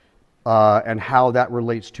and how that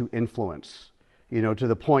relates to influence. You know, to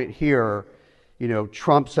the point here, you know,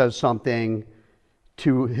 Trump says something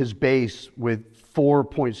to his base with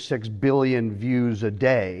 4.6 billion views a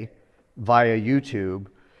day via YouTube.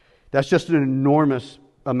 That's just an enormous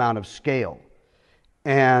amount of scale.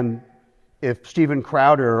 And if Steven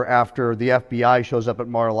Crowder, after the FBI shows up at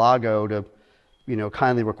Mar-a-Lago to, you know,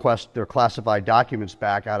 kindly request their classified documents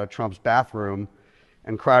back out of Trump's bathroom,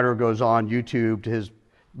 and Crowder goes on YouTube to his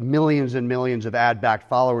millions and millions of ad-backed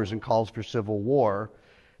followers and calls for civil war,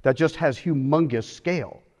 that just has humongous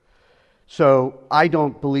scale. So I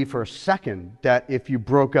don't believe for a second that if you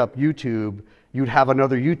broke up YouTube, you'd have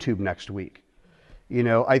another YouTube next week. You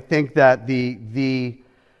know, I think that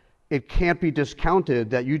it can't be discounted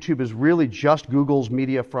that YouTube is really just Google's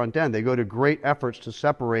media front end. They go to great efforts to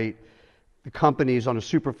separate the companies on a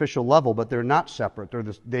superficial level, but they're not separate.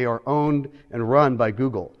 They are owned and run by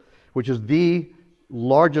Google, which is the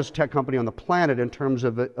largest tech company on the planet in terms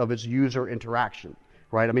of its user interaction,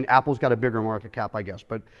 right? I mean, Apple's got a bigger market cap, I guess,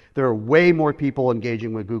 but there are way more people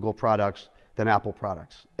engaging with Google products than Apple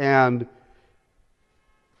products. And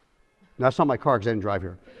that's not my car because I didn't drive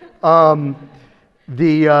here.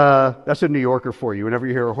 That's a New Yorker for you. Whenever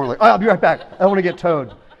you hear a horn, like, oh, I'll be right back. I don't want to get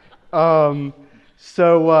towed.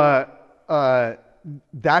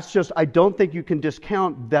 That's just, I don't think you can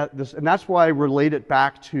discount that. And that's why I relate it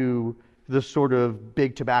back to the sort of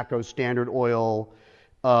big tobacco, Standard Oil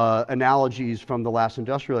analogies from the last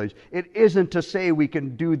industrial age. It isn't to say we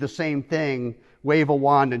can do the same thing, wave a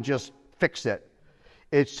wand, and just fix it.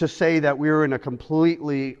 It's to say that we're in a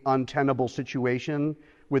completely untenable situation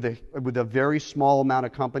with a very small amount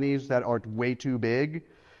of companies that are way too big,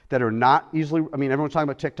 that are not easily, I mean, everyone's talking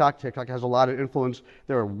about TikTok. TikTok has a lot of influence.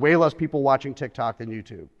 There are way less people watching TikTok than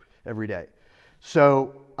YouTube every day.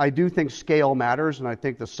 So I do think scale matters, and I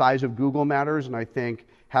think the size of Google matters, and I think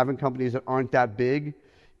having companies that aren't that big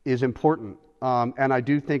is important. And I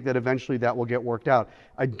do think that eventually that will get worked out.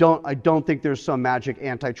 I don't think there's some magic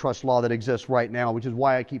antitrust law that exists right now, which is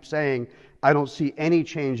why I keep saying I don't see any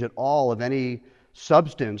change at all of any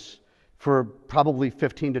substance for probably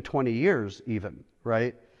 15 to 20 years even,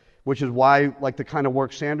 right? Which is why, like, the kind of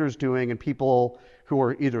work Sander's doing and people who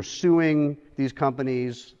are either suing these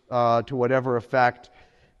companies to whatever effect,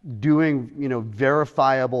 doing, you know,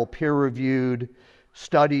 verifiable, peer-reviewed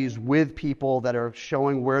studies with people that are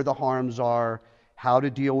showing where the harms are, how to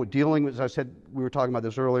dealing with, as I said, we were talking about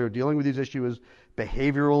this earlier, dealing with these issues,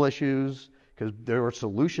 behavioral issues, because there are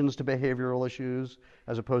solutions to behavioral issues,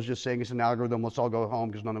 as opposed to just saying it's an algorithm, let's all go home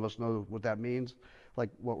because none of us know what that means, like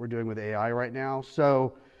what we're doing with AI right now.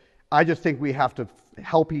 So I just think we have to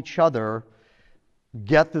help each other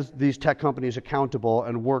get these tech companies accountable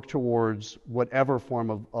and work towards whatever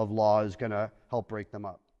form of law is going to help break them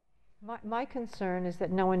up. My concern is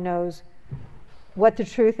that no one knows what the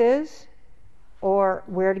truth is or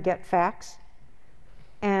where to get facts.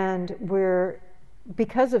 And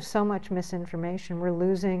because of so much misinformation,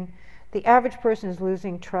 the average person is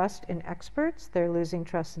losing trust in experts, they're losing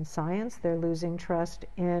trust in science, they're losing trust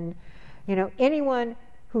in, anyone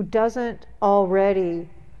who doesn't already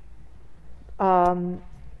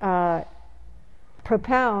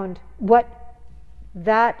propound what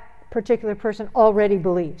that particular person already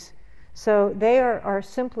believes. So they are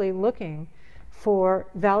simply looking for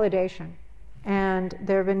validation. And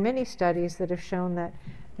there have been many studies that have shown that,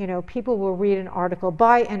 people will read an article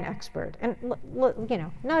by an expert. And,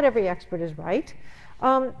 not every expert is right.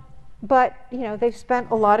 But, they've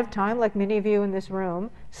spent a lot of time, like many of you in this room,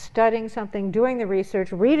 studying something, doing the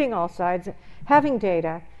research, reading all sides, having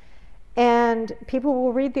data. And people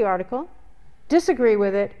will read the article, disagree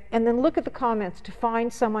with it, and then look at the comments to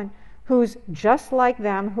find someone who's just like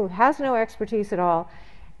them, who has no expertise at all,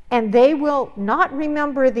 and they will not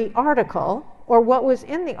remember the article or what was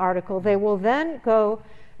in the article. They will then go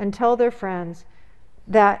and tell their friends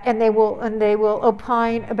that, and they will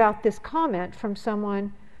opine about this comment from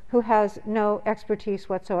someone who has no expertise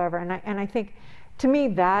whatsoever. And I think, to me,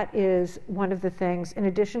 that is one of the things, in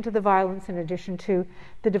addition to the violence, in addition to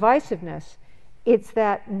the divisiveness, it's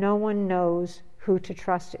that no one knows who to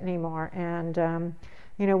trust anymore. And,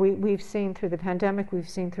 we've seen through the pandemic, we've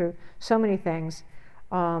seen through so many things,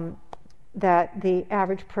 that the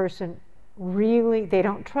average person really, they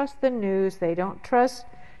don't trust the news, they don't trust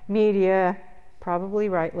media, probably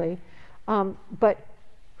rightly, but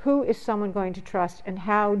who is someone going to trust, and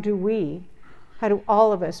how do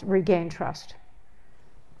all of us regain trust?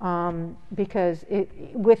 Because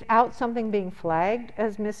without something being flagged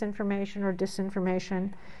as misinformation or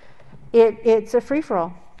disinformation, it's a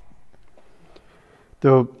free-for-all.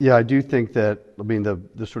 Though, yeah, I do think that,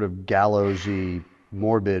 the sort of gallowsy,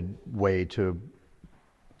 morbid way to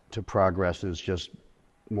progress is just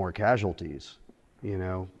more casualties,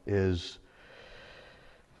 is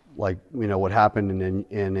like, what happened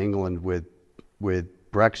in England with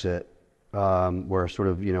Brexit, where sort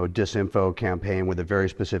of, a disinfo campaign with a very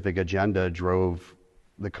specific agenda drove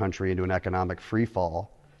the country into an economic freefall.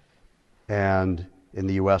 And in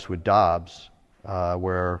the US with Dobbs,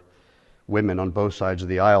 where women on both sides of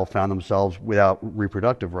the aisle found themselves without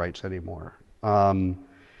reproductive rights anymore.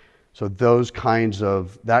 So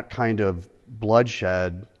that kind of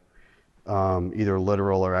bloodshed, either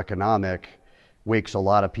literal or economic, wakes a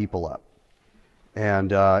lot of people up.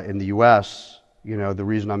 And in the US, the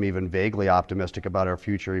reason I'm even vaguely optimistic about our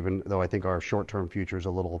future, even though I think our short-term future is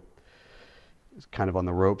kind of on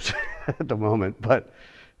the ropes at the moment, but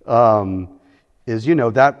is,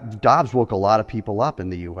 that Dobbs woke a lot of people up in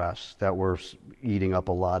the US that were eating up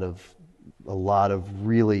a lot of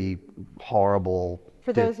really horrible.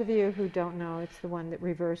 For those of you who don't know, it's the one that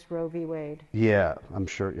reversed Roe v. Wade. Yeah, I'm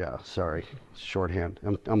sure. Yeah, sorry, shorthand.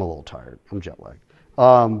 I'm a little tired. I'm jet lagged.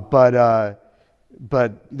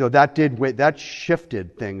 But that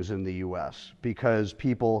shifted things in the U.S. because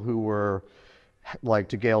people who were, like,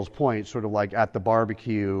 to Gail's point, sort of like at the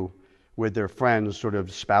barbecue with their friends, sort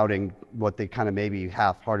of spouting what they kind of maybe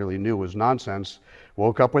half-heartedly knew was nonsense,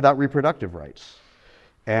 woke up without reproductive rights.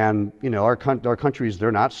 And our countries,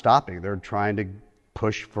 they're not stopping. They're trying to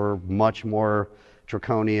push for much more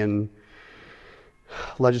draconian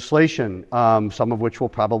legislation, some of which will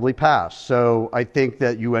probably pass. So I think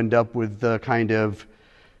that you end up with the kind of,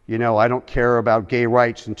 I don't care about gay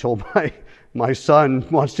rights until my son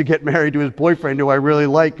wants to get married to his boyfriend, who I really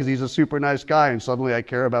like because he's a super nice guy, and suddenly I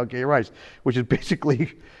care about gay rights, which is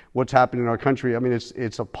basically what's happening in our country. I mean,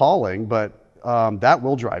 it's appalling, but that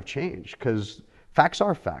will drive change because facts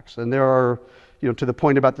are facts. And there are, to the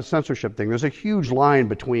point about the censorship thing, there's a huge line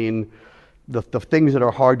between the things that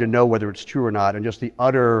are hard to know whether it's true or not, and just the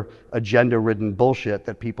utter agenda-ridden bullshit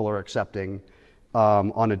that people are accepting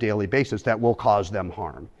on a daily basis that will cause them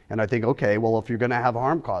harm. And I think, okay, well, if you're going to have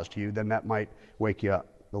harm caused to you, then that might wake you up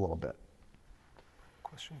a little bit.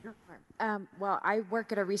 Question here. Well, I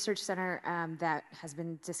work at a research center that has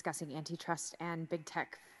been discussing antitrust and big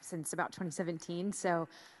tech since about 2017. So,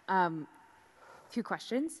 few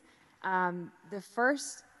questions. The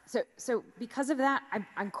first, So because of that,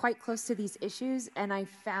 I'm quite close to these issues, and I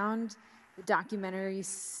found the documentary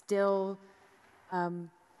still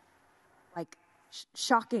like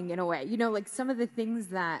shocking in a way. You know, like some of the things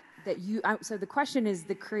that you. So the question is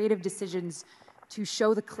the creative decisions to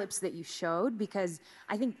show the clips that you showed, because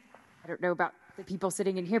I think, I don't know about the people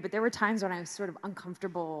sitting in here, but there were times when I was sort of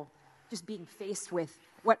uncomfortable just being faced with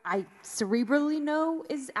what I cerebrally know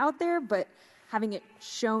is out there, but having it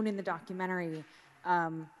shown in the documentary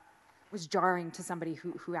was jarring to somebody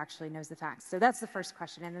who actually knows the facts. So that's the first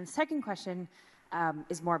question. And then the second question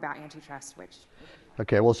is more about antitrust, which...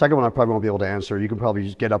 Okay, well, the second one I probably won't be able to answer. You can probably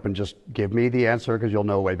just get up and just give me the answer because you'll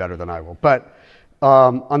know way better than I will. But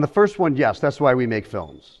on the first one, yes, that's why we make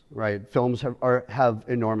films, right? Films have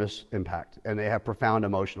enormous impact, and they have profound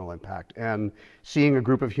emotional impact. And seeing a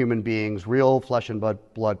group of human beings, real flesh and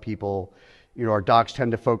blood people, you know, our docs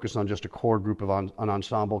tend to focus on just a core group of an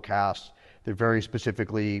ensemble cast. They're very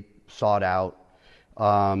specifically sought out,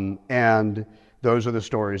 and those are the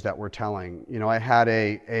stories that we're telling. You know, I had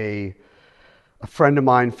a friend of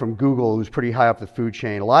mine from Google who's pretty high up the food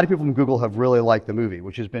chain. A lot of people from Google have really liked the movie,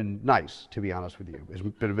 which has been nice, to be honest with you. It's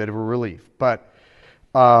been a bit of a relief. But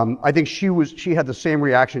I think she had the same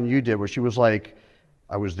reaction you did, where she was like,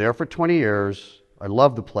 I was there for 20 years. I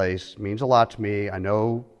love the place. It means a lot to me. I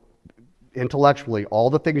know intellectually all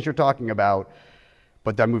the things you're talking about,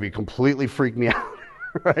 but that movie completely freaked me out,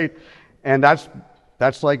 right? And that's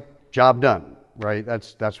like job done, right?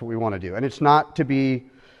 That's what we want to do. And it's not to be,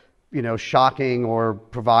 you know, shocking or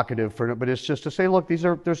provocative but it's just to say, look,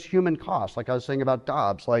 there's human costs. Like I was saying about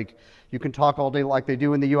Dobbs, like you can talk all day like they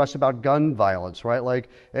do in the US about gun violence, right? Like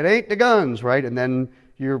it ain't the guns, right? And then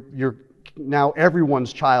you're now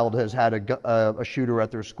everyone's child has had a shooter at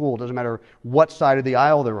their school. It doesn't matter what side of the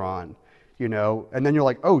aisle they're on, you know, and then you're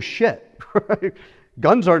like, oh shit, right?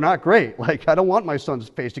 Guns are not great. Like I don't want my son's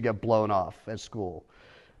face to get blown off at school.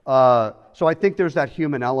 So I think there's that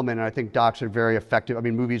human element, and I think docs are very effective. I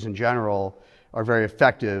mean, movies in general are very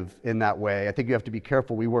effective in that way. I think you have to be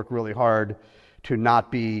careful. We work really hard to not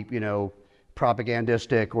be, you know,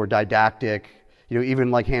 propagandistic or didactic, you know, even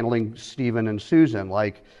like handling Stephen and Susan,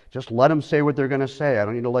 like just let them say what they're going to say. I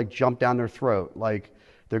don't need to like jump down their throat. Like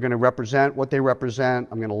they're going to represent what they represent.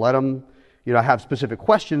 I'm going to let them, you know, have specific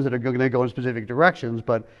questions that are going to go in specific directions,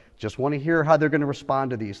 but just want to hear how they're going to respond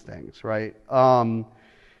to these things, right?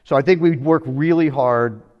 So I think we work really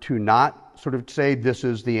hard to not sort of say this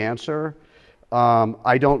is the answer.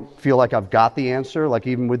 I don't feel like I've got the answer, like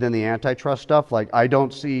even within the antitrust stuff, like I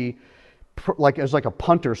don't see, like as like a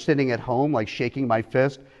punter sitting at home, like shaking my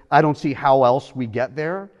fist, I don't see how else we get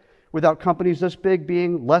there without companies this big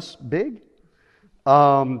being less big.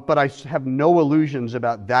 But I have no illusions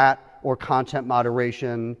about that or content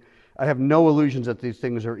moderation. I have no illusions that these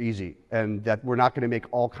things are easy and that we're not going to make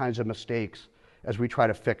all kinds of mistakes as we try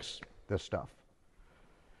to fix this stuff.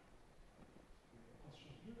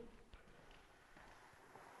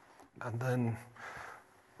 And then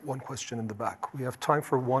one question in the back. We have time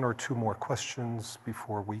for one or two more questions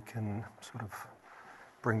before we can sort of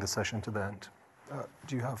bring the session to the end.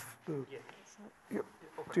 Do you have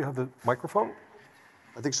the microphone?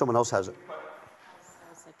 I think someone else has it.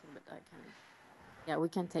 Yeah, we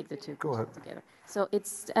can take the two Go ahead. together. So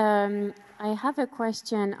it's, I have a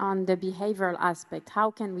question on the behavioral aspect.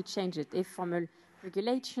 How can we change it? If from a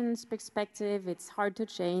regulations perspective, it's hard to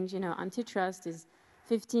change, you know, antitrust is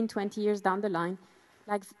 15, 20 years down the line.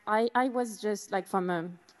 Like I was just like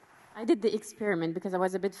I did the experiment because I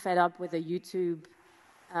was a bit fed up with the YouTube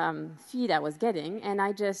feed I was getting, and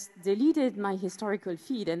I just deleted my historical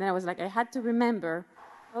feed, and then I was like, I had to remember,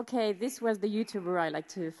 okay, this was the YouTuber I like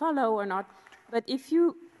to follow or not. But if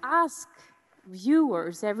you ask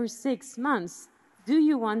viewers every 6 months, do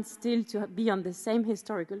you want still to be on the same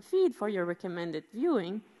historical feed for your recommended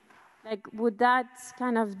viewing? Like, would that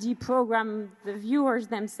kind of deprogram the viewers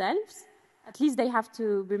themselves? At least they have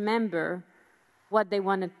to remember what they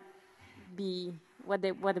want to be,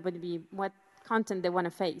 what content they want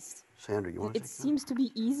to face. Sandra, you want to take that? It seems to be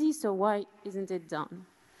easy, so why isn't it done?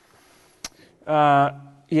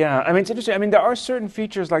 Yeah, I mean, it's interesting. I mean, there are certain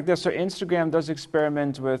features like this. So Instagram does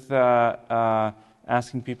experiment with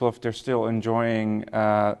asking people if they're still enjoying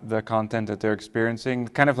the content that they're experiencing.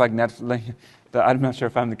 Kind of like Netflix. I'm not sure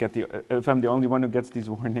if I'm the only one who gets these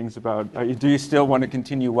warnings about, do you still want to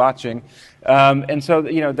continue watching? And so,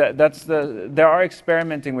 you know, there are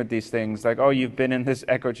experimenting with these things. Like, oh, you've been in this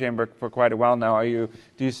echo chamber for quite a while now. Do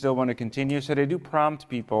you still want to continue? So they do prompt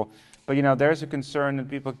people. But, you know, there's a concern that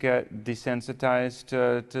people get desensitized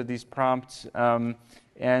to these prompts,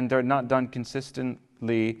 and they're not done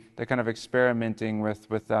consistently. They're kind of experimenting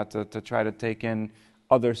with that to try to take in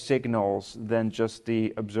other signals than just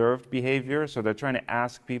the observed behavior. So they're trying to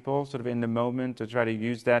ask people sort of in the moment to try to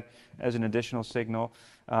use that as an additional signal.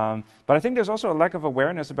 But I think there's also a lack of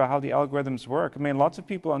awareness about how the algorithms work. I mean, lots of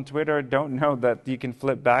people on Twitter don't know that you can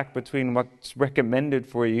flip back between what's recommended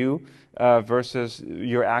for you versus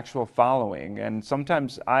your actual following. And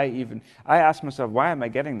sometimes I ask myself, why am I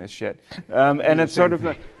getting this shit? And it's sort of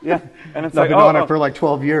like, yeah. And it's I've like, been on it for like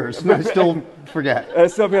 12 years. I still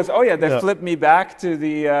forget. So because, oh yeah, they flipped me back to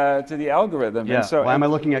the algorithm. Yeah. And so, why am I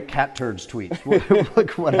looking at cat turds tweets?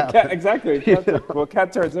 what happened? Exactly. Well,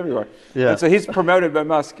 cat turds everywhere. Yeah. And so he's promoted by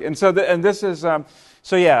Musk. And so, this is,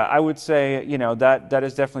 so yeah, I would say, that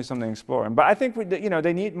is definitely something to explore. But I think,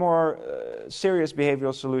 they need more serious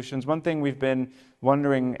behavioral solutions. One thing we've been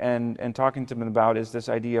wondering and talking to them about is this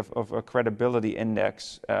idea of a credibility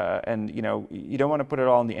index. And, you don't want to put it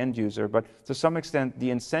all on the end user, but to some extent,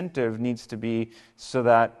 the incentive needs to be so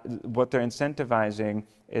that what they're incentivizing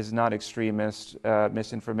is not extremist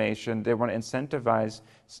misinformation. They want to incentivize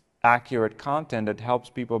accurate content that helps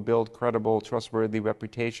people build credible, trustworthy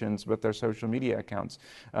reputations with their social media accounts.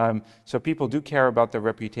 So people do care about their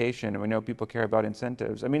reputation, and we know people care about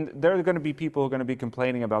incentives. I mean, there are going to be people who are going to be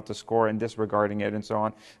complaining about the score and disregarding it and so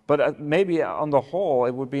on. But maybe on the whole,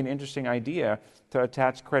 it would be an interesting idea to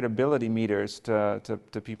attach credibility meters to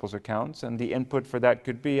people's accounts, and the input for that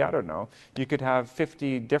could be, I don't know, you could have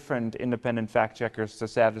 50 different independent fact checkers to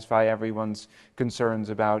satisfy everyone's concerns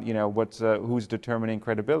about, who's determining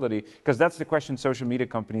credibility, because that's the question social media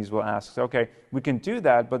companies will ask. So, okay, we can do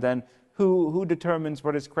that, but then who determines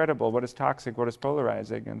what is credible, what is toxic, what is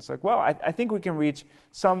polarizing? And it's like, well, I think we can reach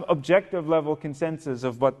some objective level consensus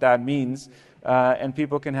of what that means, and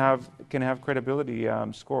people can have credibility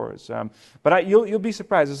scores. But you'll be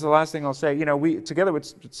surprised. This is the last thing I'll say. We together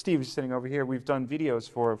with Steve, who's sitting over here, we've done videos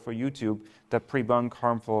for YouTube that pre-bunk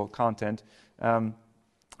harmful content, and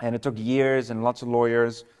it took years and lots of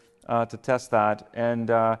lawyers to test that. And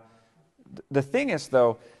the thing is,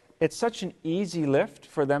 though, it's such an easy lift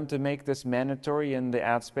for them to make this mandatory in the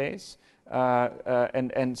ad space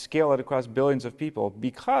and scale it across billions of people,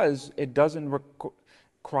 because it doesn't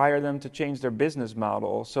require them to change their business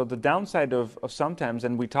model. So the downside of sometimes,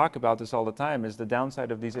 and we talk about this all the time, is the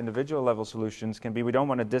downside of these individual level solutions can be we don't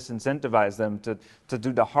want to disincentivize them to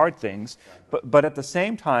do the hard things, but at the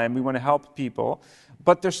same time we want to help people,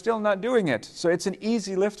 but they're still not doing it. So it's an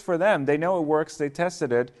easy lift for them. They know it works, they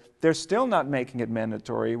tested it. They're still not making it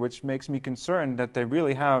mandatory, which makes me concerned that they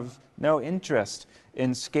really have no interest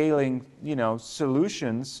in scaling,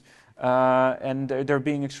 solutions, and they're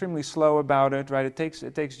being extremely slow about it. Right? It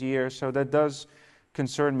takes years, so that does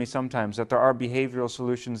concern me sometimes. That there are behavioral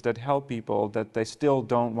solutions that help people that they still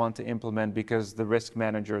don't want to implement because the risk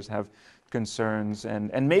managers have concerns,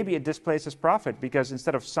 and maybe it displaces profit, because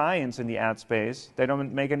instead of science in the ad space, they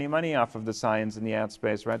don't make any money off of the science in the ad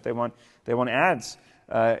space. Right? They want ads.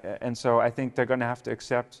 And so I think they're going to have to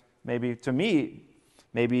accept, maybe to me,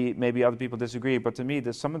 maybe other people disagree, but to me,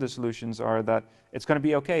 some of the solutions are that it's going to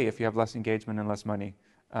be okay if you have less engagement and less money.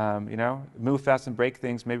 Move fast and break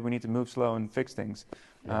things. Maybe we need to move slow and fix things.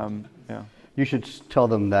 You should tell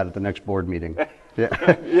them that at the next board meeting.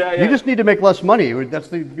 Yeah. You just need to make less money.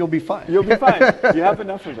 You'll be fine. You'll be fine. You have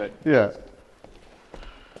enough of it. Yeah.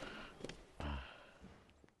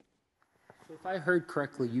 If I heard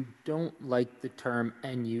correctly, you don't like the term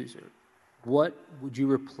end user. What would you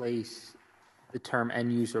replace the term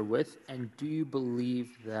end user with? And do you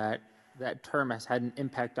believe that that term has had an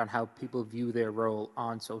impact on how people view their role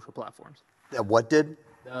on social platforms? What did?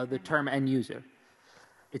 The term end user.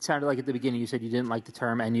 It sounded like at the beginning you said you didn't like the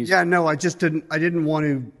term end user. Yeah, no, I didn't want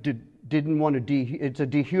to. It's a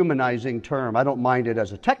dehumanizing term. I don't mind it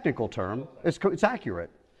as a technical term. It's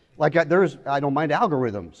accurate. Like I don't mind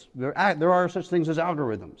algorithms. There are such things as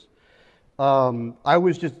algorithms. I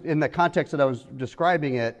was just, in the context that I was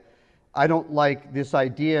describing it, I don't like this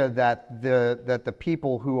idea that the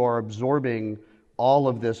people who are absorbing all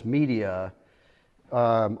of this media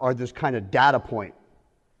are this kind of data point,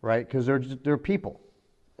 right? Because they're people,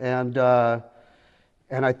 and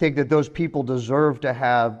I think that those people deserve to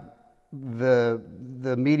have the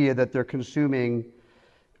media that they're consuming,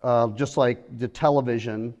 just like the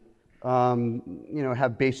television.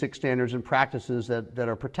 Have basic standards and practices that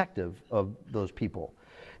are protective of those people.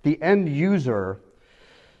 The end user,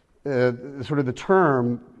 sort of the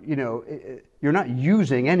term, you're not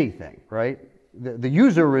using anything, right? The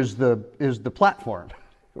user is the platform,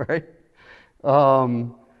 right?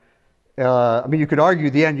 You could argue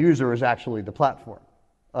the end user is actually the platform.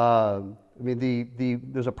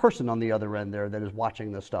 There's a person on the other end there that is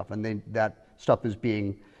watching this stuff, and that stuff is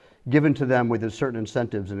being given to them with certain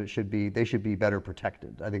incentives, and they should be better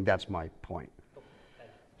protected. I think that's my point.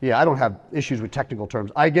 Yeah, I don't have issues with technical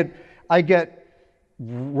terms. I get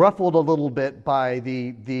ruffled a little bit by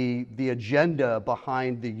the agenda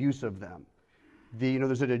behind the use of them.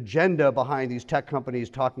 There's an agenda behind these tech companies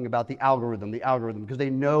talking about the algorithm, because they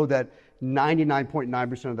know that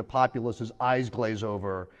 99.9% of the populace's eyes glaze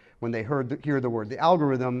over when they hear the word the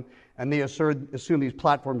algorithm, and they assume these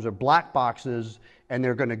platforms are black boxes, and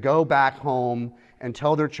they're going to go back home and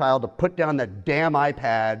tell their child to put down that damn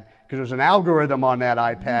iPad because there's an algorithm on that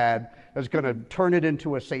iPad that's going to turn it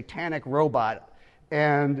into a satanic robot.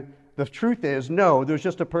 And the truth is, no, there's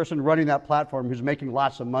just a person running that platform who's making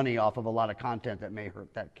lots of money off of a lot of content that may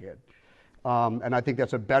hurt that kid. And I think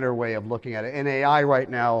that's a better way of looking at it. In AI right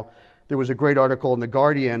now, there was a great article in The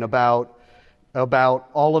Guardian about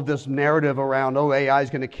all of this narrative around, oh, AI is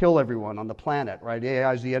going to kill everyone on the planet, right?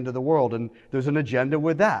 AI is the end of the world, and there's an agenda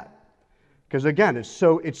with that. Because again, it's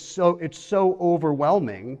so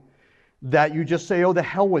overwhelming that you just say, oh, the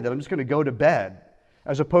hell with it, I'm just going to go to bed,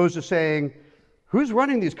 as opposed to saying, who's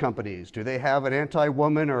running these companies? Do they have an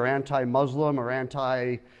anti-woman or anti-Muslim or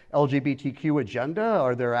anti-LGBTQ agenda?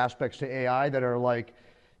 Are there aspects to AI that are like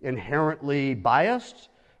inherently biased?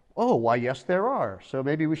 Oh, why, yes, there are. So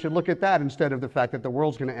maybe we should look at that instead of the fact that the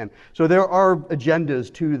world's going to end. So there are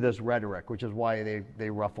agendas to this rhetoric, which is why they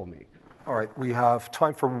ruffle me. All right, we have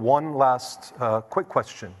time for one last quick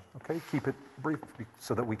question. Okay, keep it brief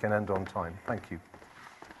so that we can end on time. Thank you.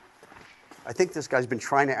 I think this guy's been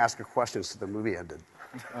trying to ask a question since the movie ended.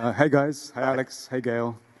 Hey guys, hey Alex, hey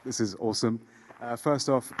Gail. This is awesome. First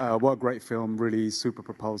off, what a great film, really super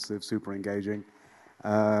propulsive, super engaging.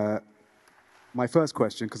 My first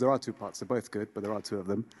question, because there are two parts, they're both good, but there are two of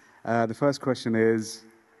them. The first question is,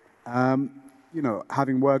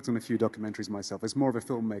 having worked on a few documentaries myself, it's more of a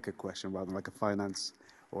filmmaker question rather than like a finance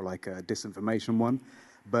or like a disinformation one.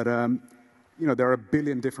 But, there are a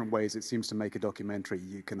billion different ways it seems to make a documentary.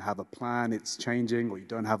 You can have a plan, it's changing, or you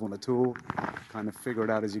don't have one at all. Kind of figure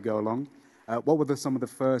it out as you go along. What were some of the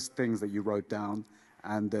first things that you wrote down?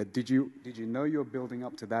 And did you know you were building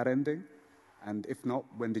up to that ending? And if not,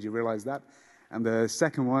 when did you realize that? And the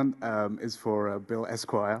second one is for Bill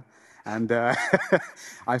Esquire. And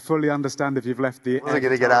I fully understand if you've left the... I'm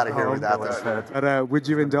going to get out of here with that. But would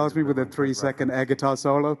you indulge me with a 3-second air guitar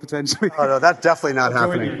solo, potentially? Oh, no, that's definitely not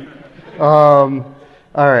happening. All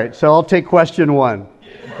right, so I'll take question one.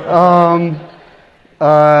 No.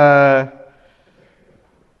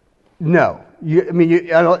 I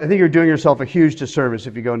think you're doing yourself a huge disservice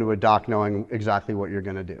if you go into a doc knowing exactly what you're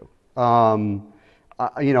going to do.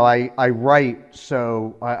 I write,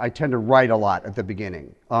 so I tend to write a lot at the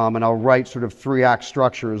beginning. And I'll write sort of 3-act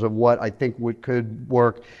structures of what I think could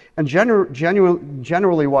work. And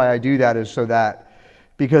generally why I do that is so that,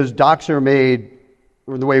 because docs are made,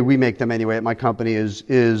 or the way we make them anyway at my company,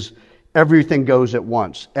 is everything goes at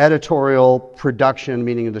once. Editorial, production,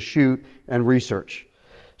 meaning the shoot, and research.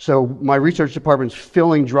 So my research department's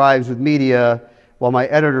filling drives with media while my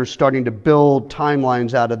editor's starting to build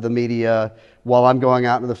timelines out of the media while I'm going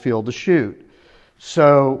out into the field to shoot.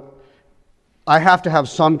 So I have to have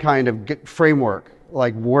some kind of framework,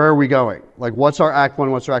 like where are we going? Like what's our act 1,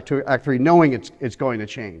 what's our act 2, act 3, knowing it's going to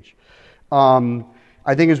change.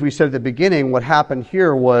 I think as we said at the beginning, what happened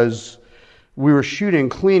here was we were shooting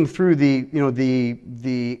clean through the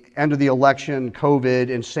end of the election, COVID,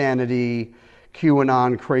 insanity,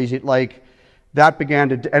 QAnon, crazy, like that began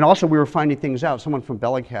to, and also we were finding things out. Someone from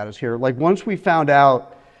Bellingcat is here. Like once we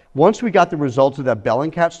got the results of that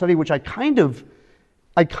Bellingcat study, which I kind of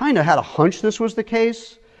had a hunch this was the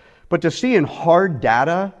case, but to see in hard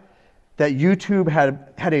data that YouTube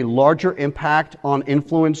had a larger impact on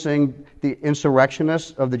influencing the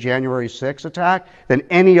insurrectionists of the January 6th attack than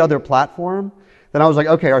any other platform, then I was like,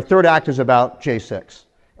 okay, our third act is about J6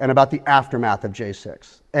 and about the aftermath of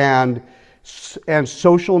J6 and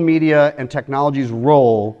social media and technology's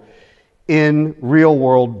role in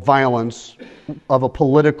real-world violence of a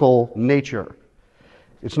political nature.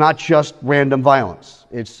 It's not just random violence.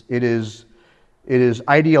 It is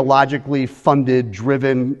ideologically funded,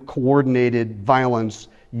 driven, coordinated violence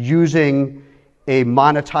using a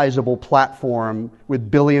monetizable platform with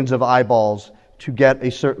billions of eyeballs to get a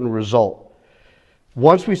certain result.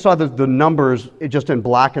 Once we saw the numbers just in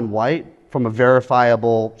black and white from a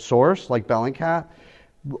verifiable source like Bellingcat,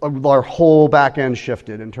 our whole back end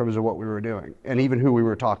shifted in terms of what we were doing and even who we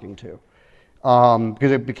were talking to.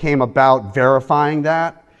 Because it became about verifying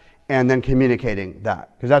that and then communicating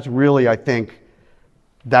that. Because that's really, I think,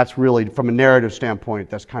 from a narrative standpoint,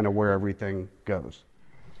 that's kind of where everything goes.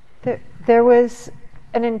 There was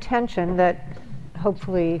an intention that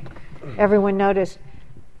hopefully everyone noticed,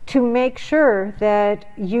 to make sure that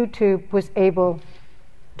YouTube was able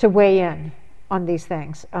to weigh in on these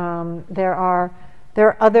things. There are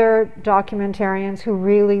other documentarians who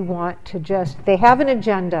really want to they have an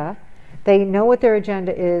agenda, they know what their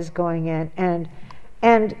agenda is going in,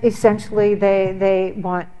 and essentially they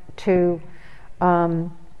want to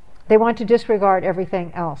disregard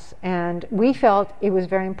everything else. And we felt it was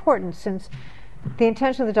very important, since the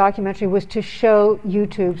intention of the documentary was to show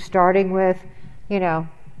YouTube, starting with,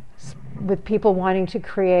 with people wanting to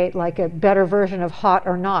create like a better version of Hot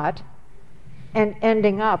or Not, and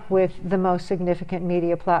ending up with the most significant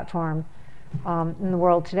media platform in the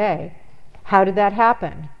world today. How did that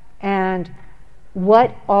happen? And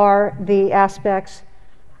what are the aspects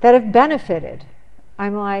that have benefited?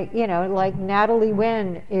 I'm like, like Natalie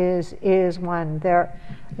Wynn is one. There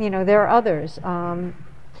are others, and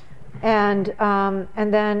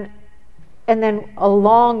then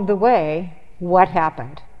along the way, what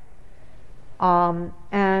happened?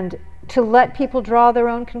 And to let people draw their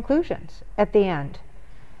own conclusions at the end.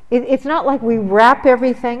 It's not like we wrap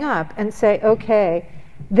everything up and say, okay,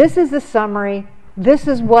 this is the summary, this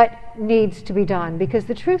is what needs to be done. Because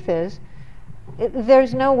the truth is,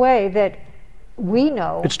 there's no way that we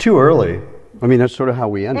know. It's too early. I mean, that's sort of how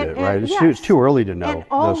we end it, right? It's too early to know and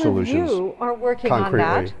all the solutions. Of you are working concretely.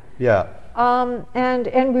 On that. Yeah.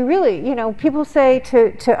 And we really, people say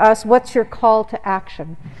to us, what's your call to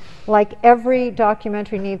action? Like every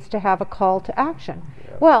documentary needs to have a call to action.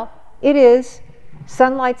 Yeah. Well, it is,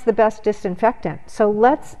 sunlight's the best disinfectant. So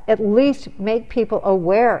let's at least make people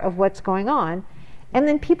aware of what's going on, and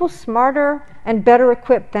then people smarter and better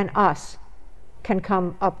equipped than us can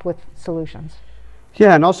come up with solutions.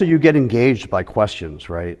 Yeah, and also you get engaged by questions,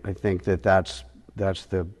 right? I think that's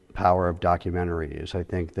the power of documentaries. I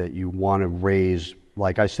think that you want to raise,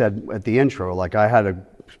 like I said at the intro, like I had a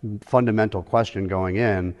fundamental question going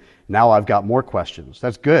in, now I've got more questions.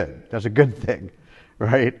 That's good. That's a good thing,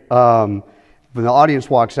 right? When the audience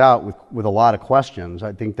walks out with a lot of questions,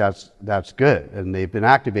 I think that's good, and they've been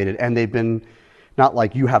activated, and they've been, not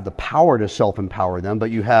like you have the power to self-empower them,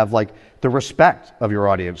 but you have like the respect of your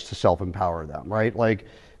audience to self-empower them, right? Like,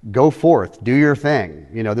 go forth, do your thing.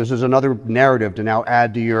 This is another narrative to now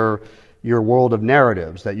add to your world of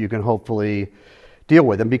narratives that you can hopefully deal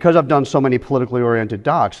with. And because I've done so many politically oriented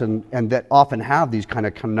docs and that often have these kind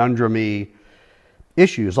of conundrum-y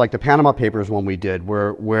issues, like the Panama Papers one we did,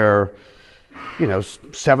 where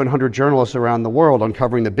 700 journalists around the world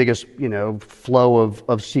uncovering the biggest, flow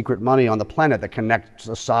of secret money on the planet that connects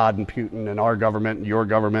Assad and Putin and our government and your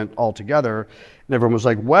government all together. And everyone was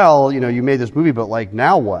like, well, you made this movie, but like,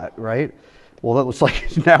 now what, right? Well, that was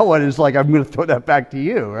like, now what is like, I'm going to throw that back to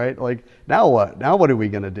you, right? Like, now what? Now what are we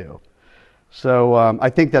going to do? So I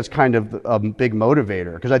think that's kind of a big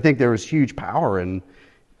motivator, because I think there is huge power in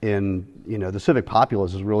the civic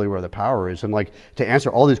populace is really where the power is. And like, to answer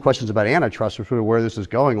all these questions about antitrust, or sort of where this is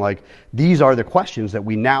going, like, these are the questions that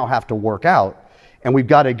we now have to work out. And we've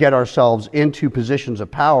got to get ourselves into positions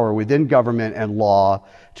of power within government and law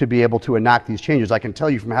to be able to enact these changes. I can tell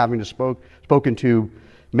you from having spoken to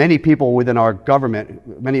many people within our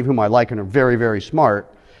government, many of whom I like and are very, very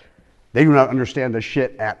smart, they do not understand the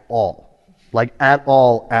shit at all. Like, at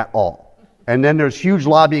all. And then there's huge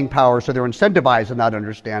lobbying power, so they're incentivized to not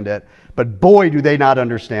understand it, but boy, do they not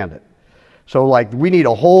understand it. So like, we need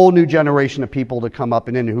a whole new generation of people to come up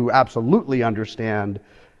and in who absolutely understand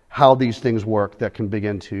how these things work, that can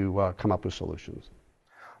begin to come up with solutions.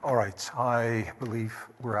 All right, I believe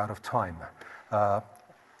we're out of time.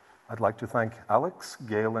 I'd like to thank Alex,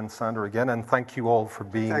 Gail, and Sandra again, and thank you all for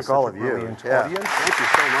being such a brilliant audience. Thank you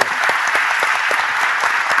so much.